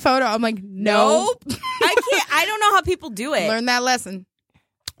 take a photo, I'm like, no. Nope. I can't. I don't know how people do it. Learn that lesson.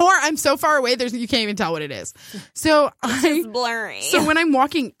 Or I'm so far away, you can't even tell what it is. So It's blurry. So when I'm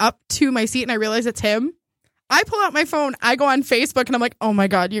walking up to my seat and I realize it's him, I pull out my phone, I go on Facebook, and I'm like, oh my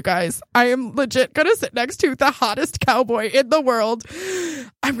God, you guys, I am legit going to sit next to the hottest cowboy in the world.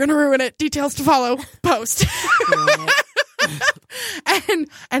 I'm going to ruin it. Details to follow. Post.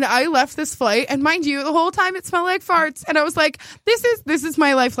 And I left this flight, and mind you, the whole time it smelled like farts. And I was like, this is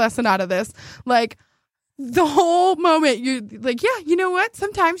my life lesson out of this. Like, the whole moment, you like, yeah, you know what?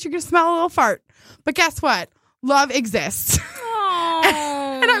 Sometimes you're going to smell a little fart. But guess what? Love exists. And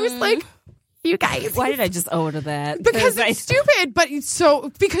I was like, you guys. Why did I just owe to that? Because it's stupid, but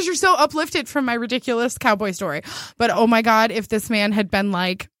because you're so uplifted from my ridiculous cowboy story. But oh my God, if this man had been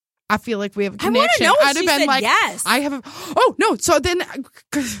like, I feel like we have a I wanna connection. know if I'd have she been said like, yes. I have. Oh no! So then,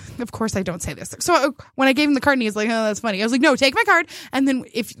 of course, I don't say this. So when I gave him the card, and he's like, "Oh, that's funny." I was like, "No, take my card." And then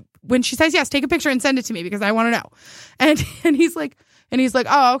when she says yes, take a picture and send it to me because I want to know. And he's like,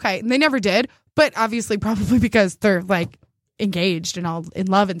 "Oh, okay." And they never did, but obviously, probably because they're like engaged and all in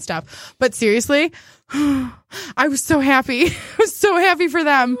love and stuff. But seriously, I was so happy. I was so happy for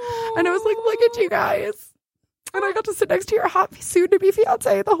them, and I was like, "Look at you guys." And I got to sit next to your hot soon-to-be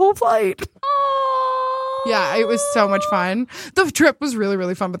fiance the whole flight. Yeah, it was so much fun. The trip was really,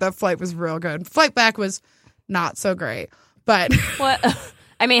 really fun, but that flight was real good. Flight back was not so great, but What?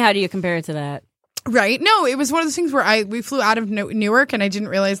 I mean, how do you compare it to that? right? No, it was one of those things where we flew out of Newark, and I didn't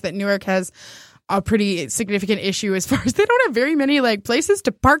realize that Newark has a pretty significant issue as far as they don't have very many like places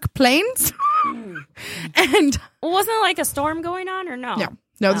to park planes. And Well, wasn't it like a storm going on or no?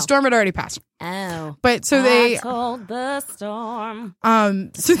 no, the storm had already passed. Oh. But so I they told the storm.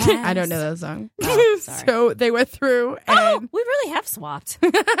 so I don't know that song. Oh, sorry. So they went through and Oh, we really have swapped.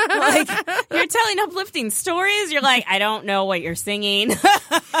 Like, you're telling uplifting stories. You're like, I don't know what you're singing.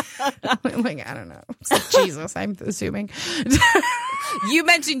 like, I don't know. Jesus, I'm assuming. You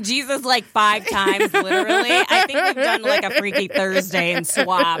mentioned Jesus like 5 times, literally. I think we've done like a Freaky Thursday and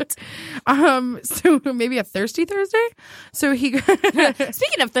swapped. So maybe a Thirsty Thursday. So he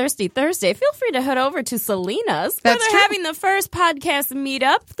Speaking of Thirsty Thursday, feel free to head over to Selena's. Where That's they're true. having the first podcast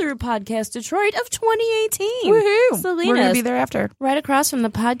meetup through Podcast Detroit of 2018. Woohoo! Selena's. We're gonna be there after. Right across from the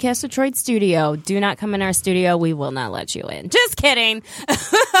Podcast Detroit studio. Do not come in our studio. We will not let you in. Just kidding.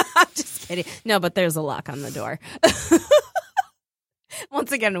 Just kidding. No, but there's a lock on the door.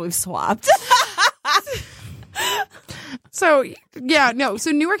 Once again, we've swapped. So yeah, no.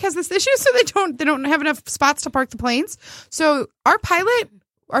 So Newark has this issue, so they don't have enough spots to park the planes. So our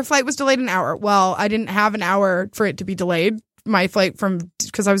flight was delayed an hour. Well, I didn't have an hour for it to be delayed. My flight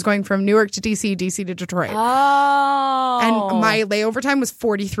because I was going from Newark to DC to Detroit. Oh. And my layover time was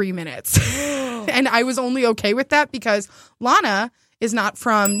 43 minutes. And I was only okay with that because Lana is not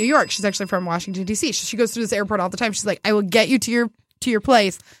from New York. She's actually from Washington, D.C. She goes through this airport all the time. She's like, I will get you to your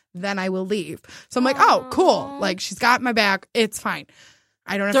place, then I will leave. So I'm like, oh, cool. Like, she's got my back. It's fine.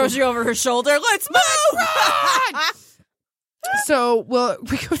 I don't have Throws to. you over her shoulder. Let's move. So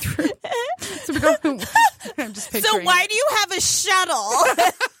we go through. So we go. I'm just picturing. So why do you have a shuttle?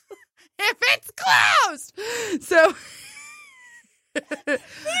 if it's closed? So.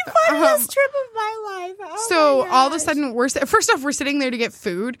 This trip of my life. Oh So my all of a gosh. sudden, first off, we're sitting there to get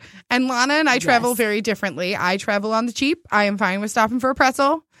food, and Lana and I travel very differently. I travel on the cheap. I am fine with stopping for a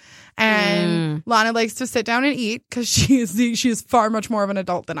pretzel, and Lana likes to sit down and eat because she is far much more of an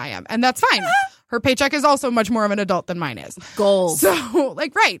adult than I am, and that's fine. Her paycheck is also much more of an adult than mine is. Goals. So,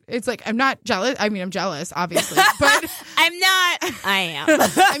 like, right. It's like, I'm not jealous. I mean, I'm jealous, obviously. But I'm not. I am.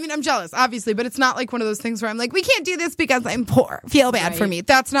 I mean, I'm jealous, obviously. But it's not like one of those things where I'm like, we can't do this because I'm poor. Feel bad for me.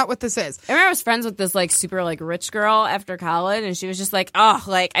 That's not what this is. I remember I was friends with this like super like rich girl after college, and she was just like, "Oh,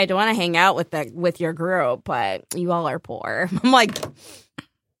 like I don't want to hang out with your group, but you all are poor." I'm like,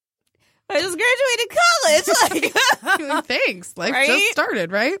 I just graduated college. Like, Thanks. Life Right? just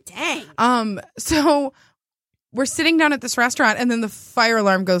started, right? dang. So we're sitting down at this restaurant, and then the fire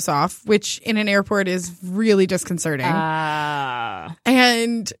alarm goes off, which in an airport is really disconcerting. Ah.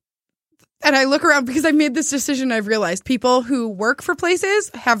 And And I look around because I made this decision. I've realized people who work for places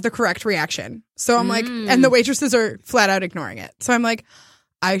have the correct reaction. So I'm like, and the waitresses are flat out ignoring it. So I'm like,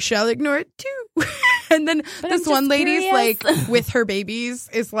 I shall ignore it too. And then this one lady's like, with her babies,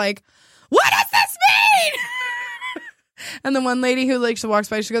 is like, what does this mean? And the one lady who like she walks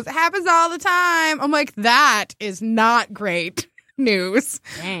by, she goes, it happens all the time. I'm like, that is not great news.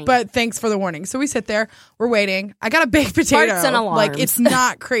 Dang. But thanks for the warning. So we sit there, we're waiting. I got a baked potato. Farts and alarms. Like it's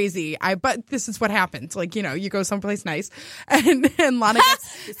not crazy. But this is what happens. Like, you know, you go someplace nice and Lana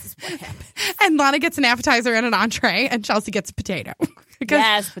gets This is what happened. and Lana gets an appetizer and an entree and Chelsea gets a potato.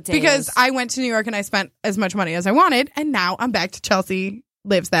 Yes, potatoes. Because I went to New York and I spent as much money as I wanted, and now I'm back to Chelsea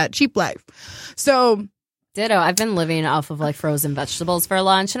lives that cheap life. So Ditto. I've been living off of like frozen vegetables for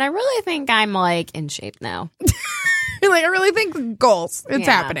lunch, and I really think I'm like in shape now. like I really think goals. It's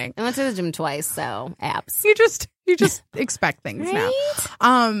Yeah. happening. I went to the gym twice, so abs. You just expect things now.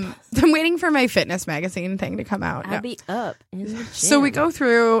 I'm waiting for my fitness magazine thing to come out. I'll No. be up in the gym. So we go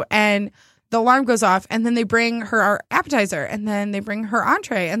through and the alarm goes off and then they bring her our appetizer and then they bring her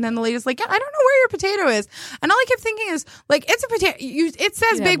entree and then the lady's like, yeah, I don't know where your potato is. And all I kept thinking is like, it's a potato. It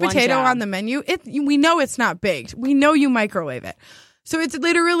says You baked have one potato job. on the menu. We know it's not baked. We know you microwave it. So it's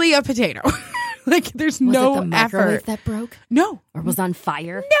literally a potato. like there's was no it the microwave effort. that broke No, or was on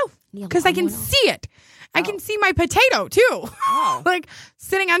fire? no, The because I alarm can went off? see it. I can see my potato too. Oh. like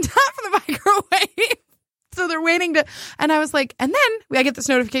sitting on top of the microwave. So they're waiting to, and I was like, and then I get this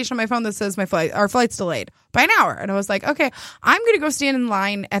notification on my phone that says our flight's delayed by an hour. And I was like, okay, I'm going to go stand in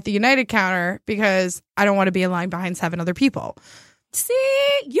line at the United counter because I don't want to be in line behind 7 other people. See,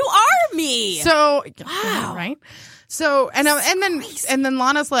 you are me. So, Wow. right? So, and then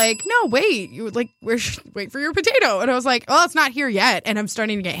Lana's like, no, wait, you like, wait for your potato. And I was like, oh, it's not here yet. And I'm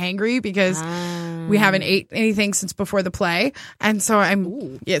starting to get hangry because we haven't ate anything since before the play. And so I'm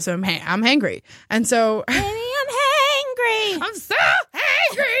hangry. And so Baby, I'm hangry. I'm so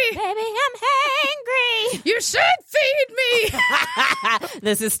hangry. Baby, I'm hangry. You should feed me.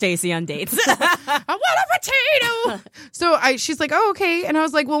 This is Stacy on dates. I want a potato. So she's like, oh, okay. And I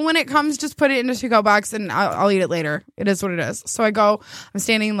was like, well, when it comes, just put it in a to-go box and I'll eat it later. It is what it is. So I go, I'm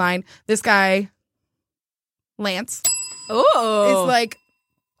standing in line. This guy, Lance, Oh, is like,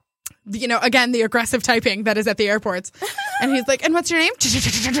 you know, again, the aggressive typing that is at the airports. And he's like, and what's your name?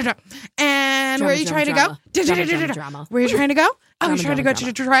 And where are you trying to go? Drama. Where are you trying to go? Oh, you're Drama, trying to go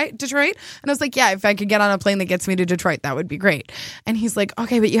drama, to Detroit? And I was like, yeah, if I could get on a plane that gets me to Detroit, that would be great. And he's like,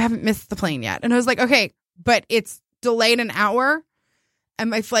 okay, but you haven't missed the plane yet. And I was like, okay, but it's delayed an hour and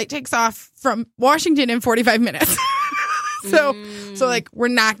my flight takes off from Washington in 45 minutes. So like, we're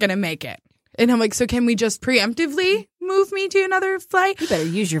not going to make it. And I'm like, so can we just preemptively move me to another flight? You better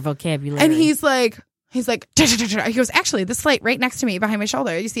use your vocabulary. And he's like, he goes, actually, this flight right next to me behind my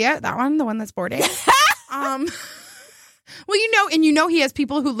shoulder. You see it? That one, the one that's boarding. Well, you know, he has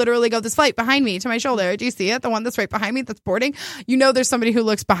people who literally go, this flight behind me to my shoulder. Do you see it? The one that's right behind me that's boarding. You know, there's somebody who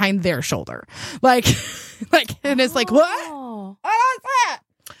looks behind their shoulder. Like, and it's like, what? Oh. What's that?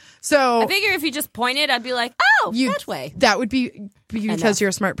 So I figure if you just pointed, I'd be like, oh, that way. that would be because Enough. you're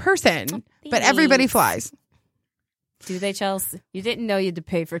a smart person. But everybody Thanks. flies. Do they, Chelsea? You didn't know you had to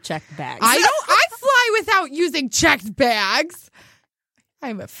pay for checked bags. I fly without using checked bags.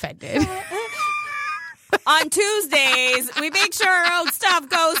 I'm offended. On Tuesdays, we make sure our own stuff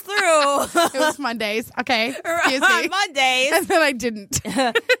goes through. It was Mondays. Okay. Excuse On me. Mondays. And then I didn't.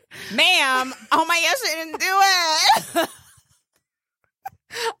 Ma'am, oh my gosh, I didn't do it.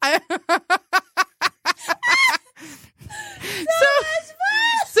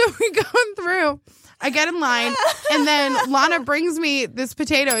 So we going through. I get in line, and then Lana brings me this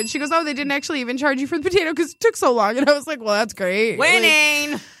potato, and she goes, "Oh, they didn't actually even charge you for the potato because it took so long." And I was like, "Well, that's great."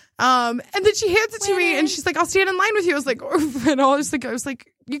 Winning. And then she hands it to me, and she's like, "I'll stand in line with you." I was like, and I was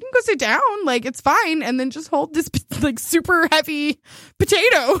like, "You can go sit down, like it's fine," and then just hold this like super heavy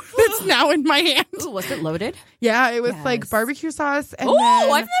potato that's now in my hand. Ooh, was it loaded? Yeah, it was like Yes. barbecue sauce and Oh, then I've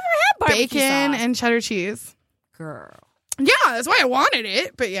never had barbecue bacon sauce. and cheddar cheese. Girl. Yeah, that's why I wanted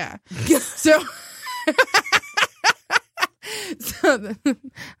it. But yeah, so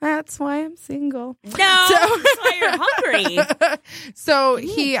that's why I'm single. No, that's why you're hungry. So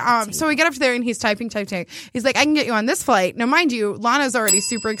he so we get up there and he's typing. He's like, I can get you on this flight. Now, mind you, Lana's already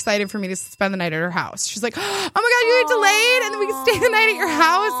super excited for me to spend the night at her house. She's like, oh my God, you get delayed, and then we can stay the night at your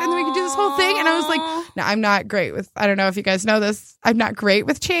house, and then we can do this whole thing. And I was like, no, I'm not great with, I don't know if you guys know this, I'm not great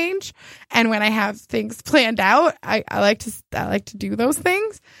with change. And when I have things planned out, I like to do those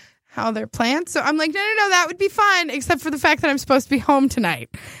things. how they're planned. So I'm like, no, that would be fun, except for the fact that I'm supposed to be home tonight,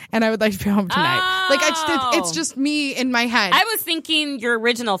 and I would like to be home tonight. Like it's just me in my head. I was thinking your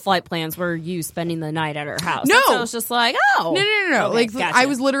original flight plans were you spending the night at her house. No. So I was just like, No. Okay, Like gotcha. I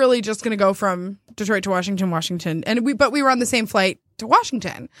was literally just going to go from Detroit to Washington, and we were on the same flight to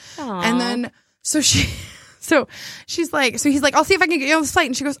Washington, Aw. and then he's like, I'll see if I can get you on this flight,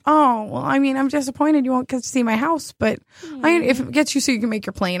 and she goes, oh, well, I mean, I'm disappointed you won't get to see my house, but if it gets you so you can make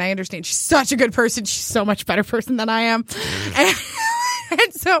your plane, I understand. She's such a good person. She's so much better person than I am,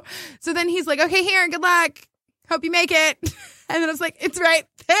 and so then he's like, okay, here, good luck. Hope you make it. And then I was like, it's right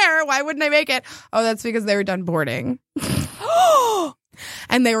there. Why wouldn't I make it? Oh, that's because they were done boarding.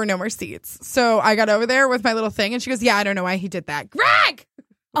 And there were no more seats. So I got over there with my little thing, and she goes, yeah, I don't know why he did that. Greg!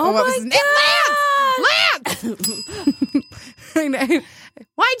 Oh what my was his name? Lance!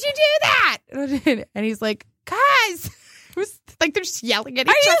 Why'd you do that? And he's like, guys. It was like they're just yelling at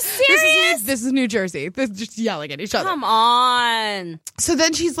each other. Are you serious? This is New Jersey. They're just yelling at each other. Come on. So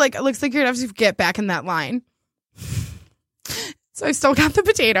then she's like, it looks like you're going to have to get back in that line. So I still got the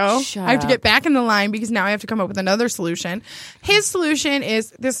potato. Shut I have to up. get back in the line because now I have to come up with another solution. His solution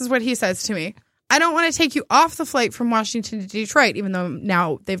is, this is what he says to me. I don't want to take you off the flight from Washington to Detroit, even though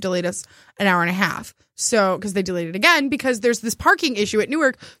now they've delayed us an hour and a half. So, because they delayed it again, because there's this parking issue at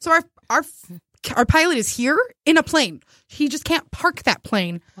Newark. So our pilot is here in a plane. He just can't park that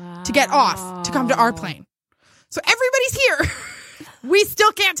plane to get off to come to our plane. So everybody's here. We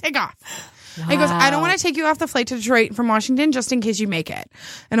still can't take off. And he goes, I don't want to take you off the flight to Detroit from Washington just in case you make it.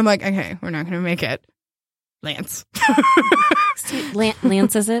 And I'm like, okay, we're not going to make it. Lance.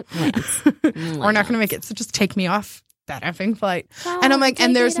 Lance, is it? Lance. We're not going to make it. So just take me off that effing flight. And I'm like,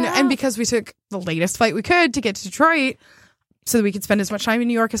 and there's no, and because we took the latest flight we could to get to Detroit so that we could spend as much time in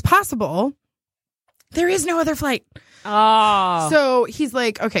New York as possible, there is no other flight. Oh. So he's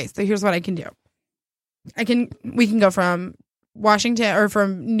like, okay, so here's what I can do. We can go from Washington or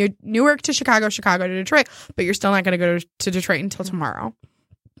from Newark to Chicago to Detroit, but you're still not going to go to Detroit until tomorrow.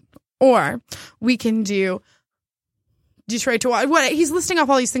 Or we can do Detroit to what he's listing off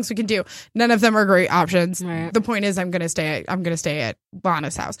all these things we can do. None of them are great options. Right. The point is, I'm going to stay at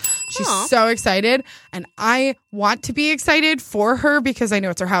Lana's house. She's so excited, and I want to be excited for her because I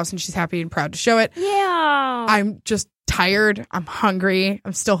know it's her house and she's happy and proud to show it. Yeah. I'm just tired. I'm hungry.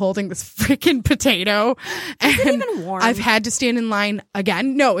 I'm still holding this freaking potato, and Is it even warm? I've had to stand in line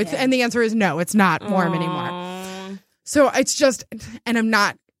again. No, and the answer is no. It's not warm anymore. So it's just, and I'm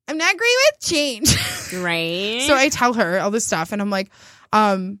not great with change. Right. So I tell her all this stuff, and I'm like,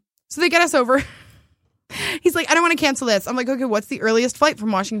 so they get us over. He's like, I don't want to cancel this. I'm like, okay, what's the earliest flight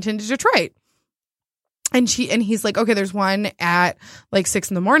from Washington to Detroit? And he's like, okay, there's one at like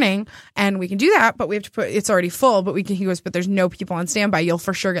 6 a.m, and we can do that, but we have to it's already full, but he goes, but there's no people on standby. You'll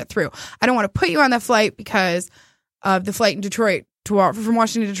for sure get through. I don't want to put you on that flight because of the flight in Detroit from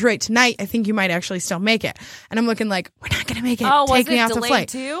Washington to Detroit tonight. I think you might actually still make it. And I'm looking like, we're not going to make it. Oh, Take was me it off the delayed flight.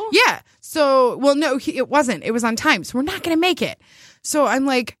 too? Yeah. So, well, no, it wasn't. It was on time. So we're not going to make it. So I'm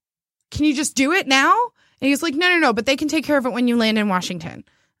like, can you just do it now? And he's like, no, but they can take care of it when you land in Washington.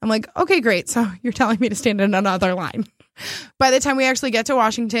 I'm like, okay, great. So you're telling me to stand in another line. By the time we actually get to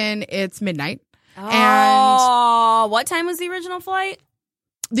Washington, it's midnight. Oh, what time was the original flight?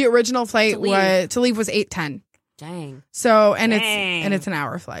 The original flight To leave. was 8:10. Dang. So, Dang. it's an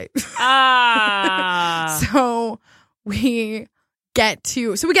hour flight. Ah. So we get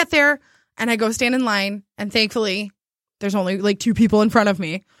there, and I go stand in line, and thankfully there's only like 2 people in front of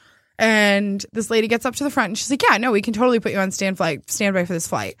me. And this lady gets up to the front, and she's like, yeah, no, we can totally put you on standby for this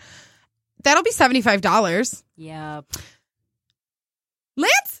flight. That'll be $75. Yep.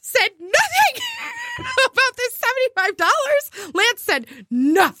 Lance said nothing about this $75. Lance said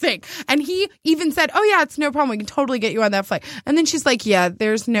nothing. And he even said, oh yeah, it's no problem. We can totally get you on that flight. And then she's like, yeah,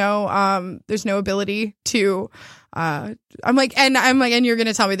 there's no ability to, I'm like, and you're going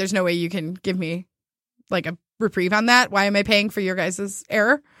to tell me there's no way you can give me like a reprieve on that? Why am I paying for your guys'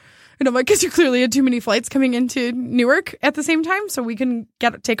 error? And I'm like, because you clearly had too many flights coming into Newark at the same time, so we can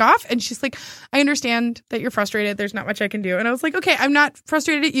take off. And she's like, I understand that you're frustrated. There's not much I can do. And I was like, okay, I'm not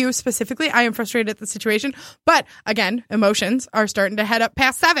frustrated at you specifically. I am frustrated at the situation. But again, emotions are starting to head up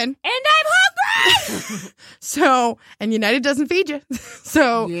past 7. And I'm hungry. So, and United doesn't feed you.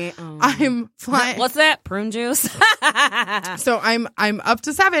 So Yeah. I'm flying. What's that? Prune juice? So I'm up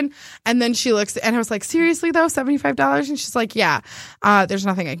to 7, and then she looks, and I was like, seriously though, $75? And she's like, yeah, there's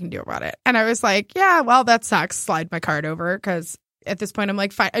nothing I can do about it. And I was like, yeah, well, that sucks. Slide my card over, because at this point I'm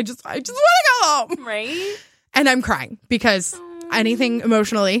like, fine, I just want to go home. Right? And I'm crying because anything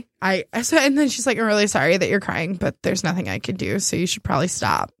emotionally, and then she's like, I'm really sorry that you're crying, but there's nothing I could do, so you should probably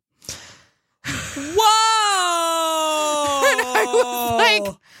stop.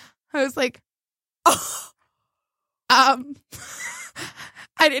 I was like, I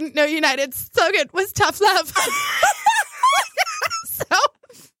didn't know United's slogan was tough love. So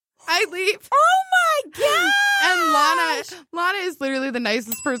I leave. Oh my god! And Lana is literally the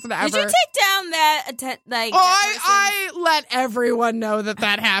nicest person ever. Did you take down that that person? I let everyone know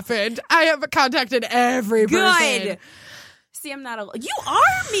that happened. I have contacted every person. Good. See, I'm not alone. You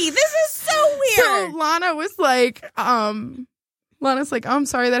are me. This is so weird. So Lana was like, Lana's like, oh, I'm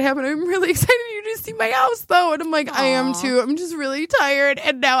sorry that happened. I'm really excited you to see my house, though. And I'm like, I am too. I'm just really tired.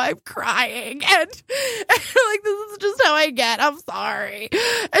 And now I'm crying. And like, this is just how I get. I'm sorry.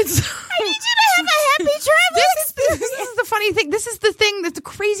 And so, I need you to have a happy travel experience. This is the funny thing. This is the thing that's the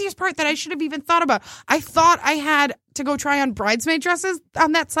craziest part that I should have even thought about. I thought I had to go try on bridesmaid dresses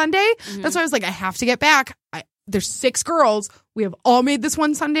on that Sunday. Mm-hmm. That's why I was like, I have to get back. There's 6 girls. We have all made this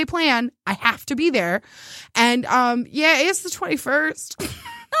one Sunday plan. I have to be there. And yeah, it's the 21st.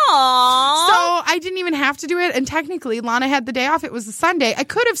 Aww. So I didn't even have to do it. And technically, Lana had the day off. It was a Sunday. I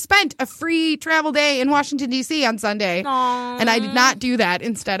could have spent a free travel day in Washington, D.C. on Sunday. Aww. And I did not do that.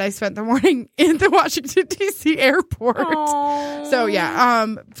 Instead, I spent the morning in the Washington, D.C. airport. Aww. So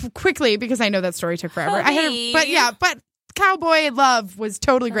yeah, quickly, because I know that story took forever. But cowboy love was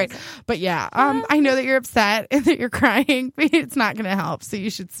totally great. But yeah, I know that you're upset and that you're crying, but it's not going to help. So you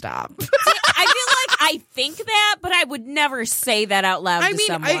should stop. I feel like I think that, but I would never say that out loud to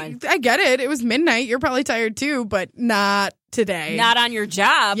someone. I get it. It was midnight. You're probably tired too, but not today. Not on your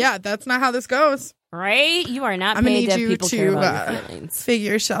job. Yeah, that's not how this goes. Right? You are not I'm gonna paid need to have you people care to about your feelings.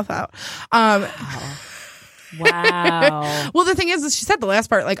 figure yourself out. Wow. Well, the thing is she said the last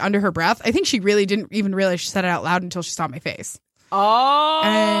part like under her breath. I think she really didn't even realize she said it out loud until she saw my face.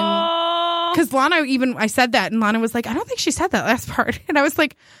 Oh. Because Lana I said that, and Lana was like, I don't think she said that last part. And I was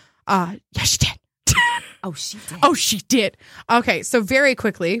like, yeah, she did. Oh, she did. Oh, she did. Okay, so very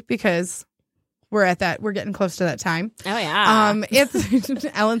quickly, because we're getting close to that time. Oh, yeah. It's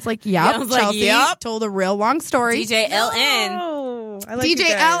Ellen's like, yep. Ellen's like, Chelsea yep. told a real long story. DJ LN. Oh, I like DJ you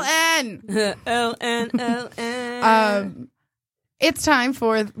guys. LN. LN. It's time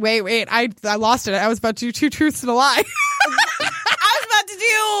for wait. I lost it. I was about to do 2 truths and a lie.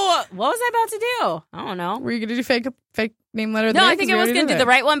 What was I about to do? I don't know. Were you gonna do fake name letter of the No, day? I think I was going to do the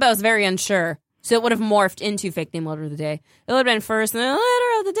right one, but I was very unsure. So it would have morphed into fake name letter of the day. It would have been first letter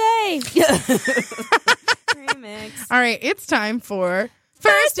of the day. Remix. All right, it's time for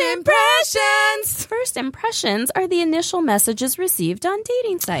First Impressions. First impressions are the initial messages received on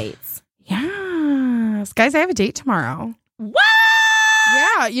dating sites. Yes. Guys, I have a date tomorrow. What?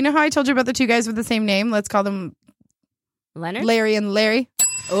 Yeah. You know how I told you about the 2 guys with the same name? Let's call them Leonard? Larry and Larry.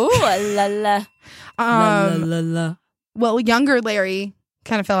 Oh, la la. La. Well, younger Larry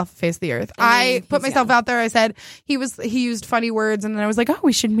kind of fell off the face of the earth. I put myself out there. I said he used funny words, and then I was like, oh,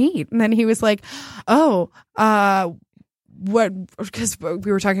 we should meet. And then he was like, oh, what? Because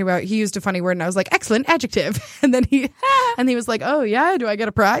we were talking about he used a funny word, and I was like, excellent adjective. And then he was like, oh yeah, do I get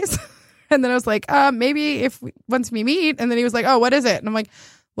a prize? And then I was like, maybe once we meet. And then he was like, oh, what is it? And I'm like,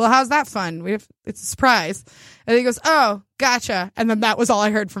 well, how's that fun? It's a surprise. And he goes, oh, gotcha. And then that was all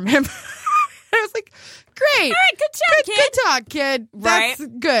I heard from him. I was like, great. All right, good job, kid. Good talk, kid. Right.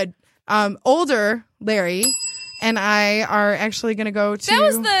 That's good. Older Larry and I are actually going to go to... That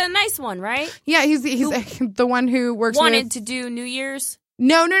was the nice one, right? Yeah, he's the one who works Wanted to do New Year's?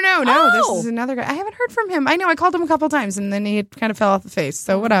 No. Oh. This is another guy. I haven't heard from him. I know. I called him a couple times, and then he kind of fell off the face.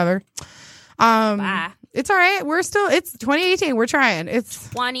 So whatever. Bye. It's all right. It's 2018. We're trying. It's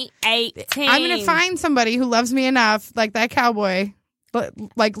 2018. I'm going to find somebody who loves me enough, like that cowboy,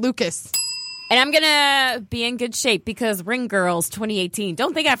 like Lucas. And I'm going to be in good shape because Ring Girls 2018.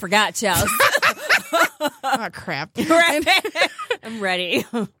 Don't think I forgot, Chelsea. Oh, crap. I'm ready.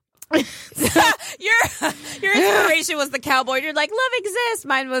 Your inspiration was the cowboy. You're like, love exists.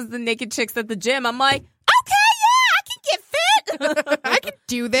 Mine was the naked chicks at the gym. I'm like, okay, yeah, I can get fit. I can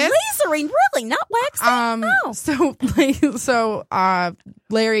do this. Lasering, really, not waxing. No. So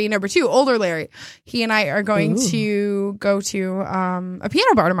Larry, number 2, older Larry, he and I are going to go to a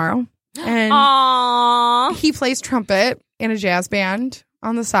piano bar tomorrow. And Aww. he plays trumpet in a jazz band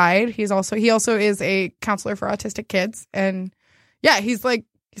on the side. He also is a counselor for autistic kids. And yeah, he's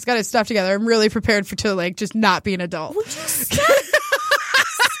got his stuff together. I'm really prepared to like just not be an adult. Would you stop?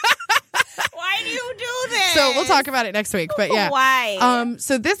 Why do you do this? So we'll talk about it next week. But yeah. Why?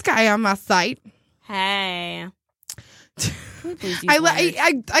 So this guy on my site. Hey. I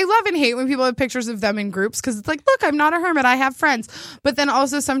love and hate when people have pictures of them in groups because it's like, look, I'm not a hermit. I have friends. But then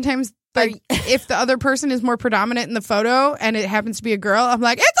also sometimes like if the other person is more predominant in the photo and it happens to be a girl, I'm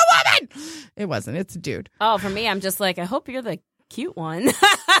like, it's a woman. It wasn't. It's a dude. Oh, for me, I'm just like, I hope you're the cute one.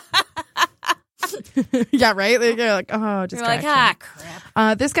 Yeah, right? Like, you're like, oh, just You're like, crap.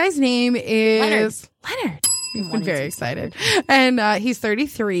 this guy's name is Leonard. He's been very excited. And he's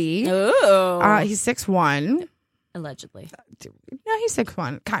 33. Ooh. He's 6'1". Allegedly. No, he's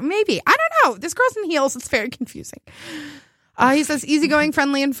 6'1". Maybe. I don't know. This girl's in heels. It's very confusing. He says, easygoing,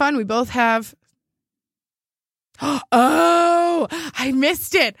 friendly, and fun. We both have... Oh, I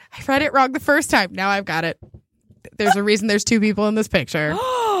missed it. I read it wrong the first time. Now I've got it. There's a reason there's two people in this picture.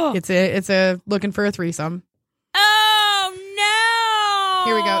 It's a looking for a threesome. Oh, no.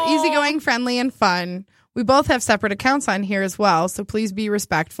 Here we go. Easygoing, friendly, and fun. We both have separate accounts on here as well, so please be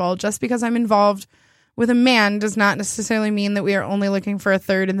respectful. Just because I'm involved with a man does not necessarily mean that we are only looking for a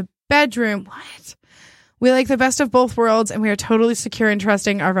third in the bedroom. What? We like the best of both worlds, and we are totally secure and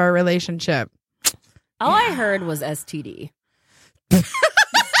trusting of our relationship. All I heard was STD.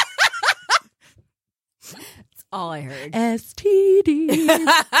 All I heard. STD.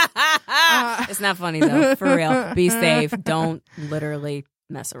 It's not funny though. For real. Be safe. Don't literally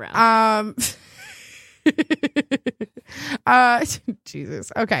mess around.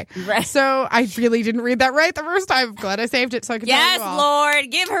 Jesus. Okay. Right. So I really didn't read that right the first time. I'm glad I saved it so I could tell Yes, you all. Lord.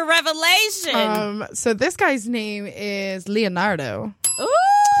 Give her revelation. So this guy's name is Leonardo. Ooh.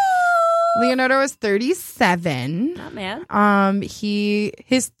 Leonardo is 37. Not mad. He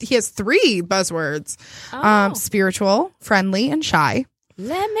has 3 buzzwords. Oh. Spiritual, friendly, and shy.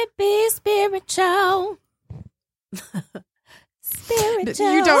 Let me be spiritual.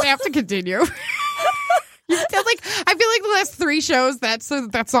 Spiritual. You don't have to continue. I feel like the last 3 shows that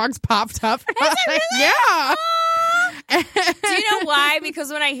song's popped up. Is it really? Yeah. Do you know why?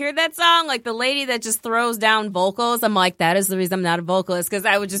 Because when I hear that song, like the lady that just throws down vocals, I'm like, that is the reason I'm not a vocalist, because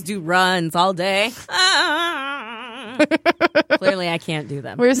I would just do runs all day. Clearly, I can't do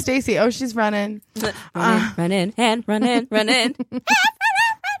them. Where's Stacy? Oh, she's running. Running.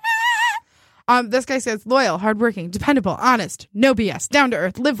 This guy says loyal, hardworking, dependable, honest, no BS, down to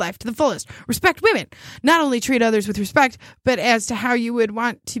earth, live life to the fullest, respect women, not only treat others with respect, but as to how you would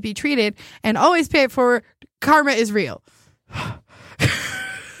want to be treated, and always pay it forward. Karma is real.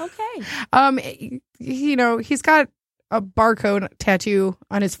 Okay. He's got a barcode tattoo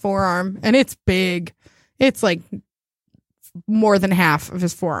on his forearm, and it's big. It's like more than half of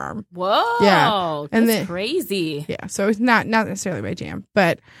his forearm. Whoa. Yeah. And That's crazy. Yeah. So it's not necessarily my jam,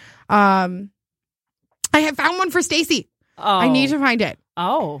 but I have found one for Stacy. Oh. I need to find it.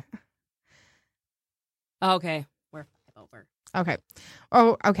 Oh. Okay. We're over. Okay.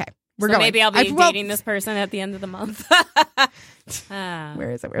 Oh, okay. We're So going. maybe I'll be dating this person at the end of the month.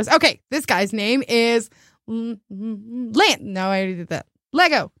 Where is it? Okay. This guy's name is No, I already did that.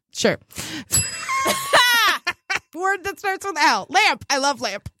 Lego. Sure. Word that starts with L. Lamp. I love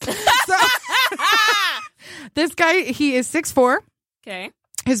lamp. So, this guy, he is 6'4". Okay.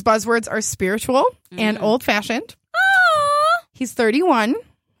 His buzzwords are spiritual and old-fashioned. Aww. He's 31.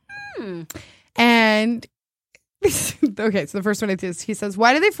 And okay, so the first one is, he says,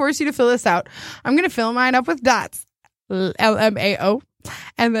 why do they force you to fill this out? I'm going to fill mine up with dots. LMAO.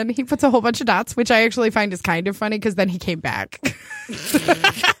 And then he puts a whole bunch of dots, which I actually find is kind of funny because then he came back.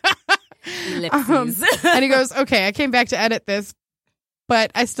 And he goes, okay, I came back to edit this,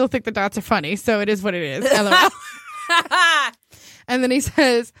 but I still think the dots are funny, so it is what it is. LOL. And then he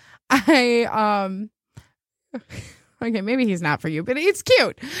says, okay, maybe he's not for you, but it's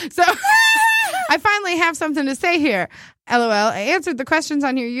cute. So I finally have something to say here. LOL. I answered the questions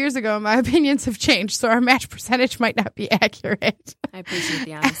on here years ago, and my opinions have changed, so our match percentage might not be accurate. I appreciate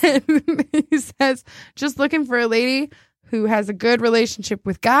the honesty. And he says, just looking for a lady who has a good relationship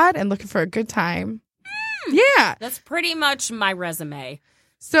with God and looking for a good time. Yeah. That's pretty much my resume.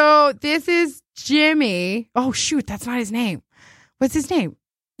 So this is Jimmy. Oh, shoot. That's not his name. What's his name?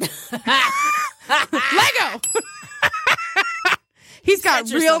 Lego. He's got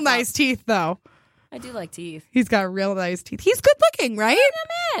Set real yourself nice up. teeth, though. I do like teeth. He's got real nice teeth. He's good looking, right?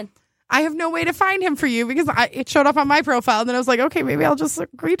 Man. I have no way to find him for you because it showed up on my profile. And then I was like, okay, maybe I'll just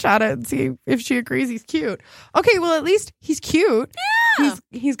reach out and see if she agrees he's cute. Okay, well, at least he's cute. Yeah.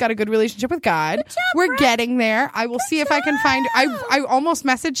 He's got a good relationship with God. We're getting there. I will see if I can find. I almost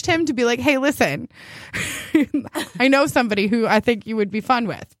messaged him to be like, hey, listen, I know somebody who I think you would be fun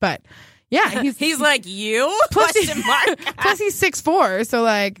with. But yeah, He's like, you? plus, Question mark. plus he's 6'4", so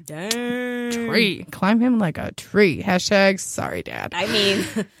like Dang. tree. Climb him like a tree. Hashtag sorry, Dad. I mean,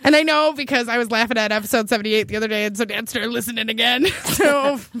 And I know because I was laughing at episode 78 the other day, and so Dad started listening again.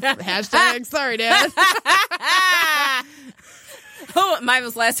 So hashtag sorry, Dad. Oh, mine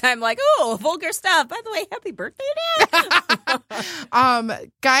was last time like, oh, vulgar stuff. By the way, happy birthday, Dad.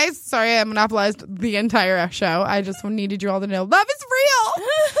 Guys, sorry I monopolized the entire show. I just needed you all to know love is real.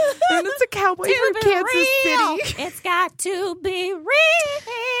 And it's a cowboy from Kansas City. It's got to be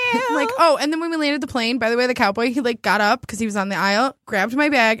real. Like, oh, and then when we landed the plane, by the way, the cowboy, he like got up because he was on the aisle, grabbed my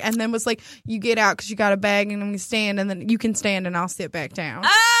bag, and then was like, you get out because you got a bag, and then we stand, and then you can stand, and I'll sit back down.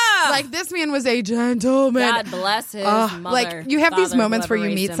 Oh! Like, this man was a gentleman. God bless his mother. Like, you have these father, moments where whoever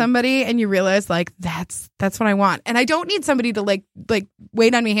you raised meet him. somebody and you realize, like, that's what I want. And I don't need somebody to like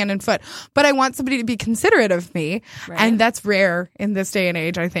wait on me hand and foot, but I want somebody to be considerate of me. Right. And that's rare in this day and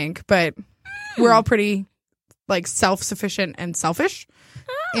age, I think. But we're all pretty like self-sufficient and selfish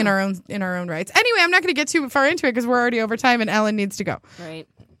in our own rights. Anyway, I'm not going to get too far into it because we're already over time and Ellen needs to go. Right.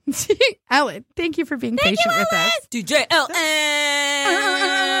 Ellen, thank you for being patient with us. DJ LN.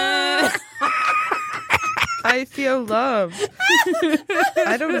 I feel loved.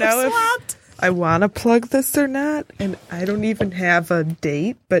 I don't know if I want to plug this or not, and I don't even have a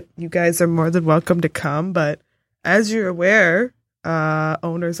date, but you guys are more than welcome to come. But as you're aware,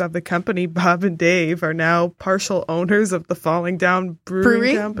 owners of the company, Bob and Dave, are now partial owners of the Falling Down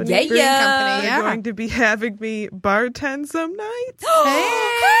Brewing Company. Yeah, Brewing yeah. company, They're yeah. going to be having me bartend some nights.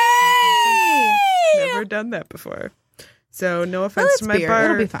 Hey! Never done that before. So no offense it's to my beer. bar.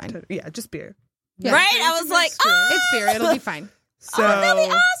 It'll be fine. Yeah, just beer. Yeah. Right? I was like, oh, It's beer. It'll be fine. So that'd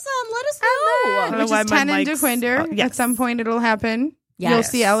be awesome. Let us know. don't know Which why is my 10 in mic's- DeQuinder. yes. At some point, it'll happen. Yes. You'll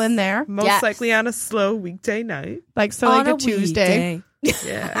see Ellen there. most Yes. likely on a slow weekday night. Like, so like a Tuesday.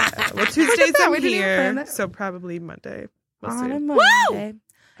 Yeah. Well, Tuesdays that. I'm We didn't even plan here, that. so probably Monday. We'll On see. a Monday.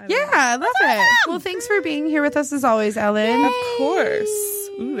 I don't Yeah, know. I love it. Well, thanks for being here with us as always, Ellen. Of course.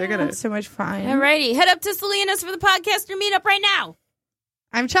 Ooh, they're gonna. It's so much fun. Alrighty. Head up to Salinas for the podcaster meetup right now.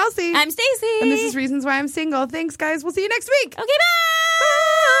 I'm Chelsea. I'm Stacey. and this is Reasons Why I'm Single. Thanks, guys. We'll see you next week. Okay, bye.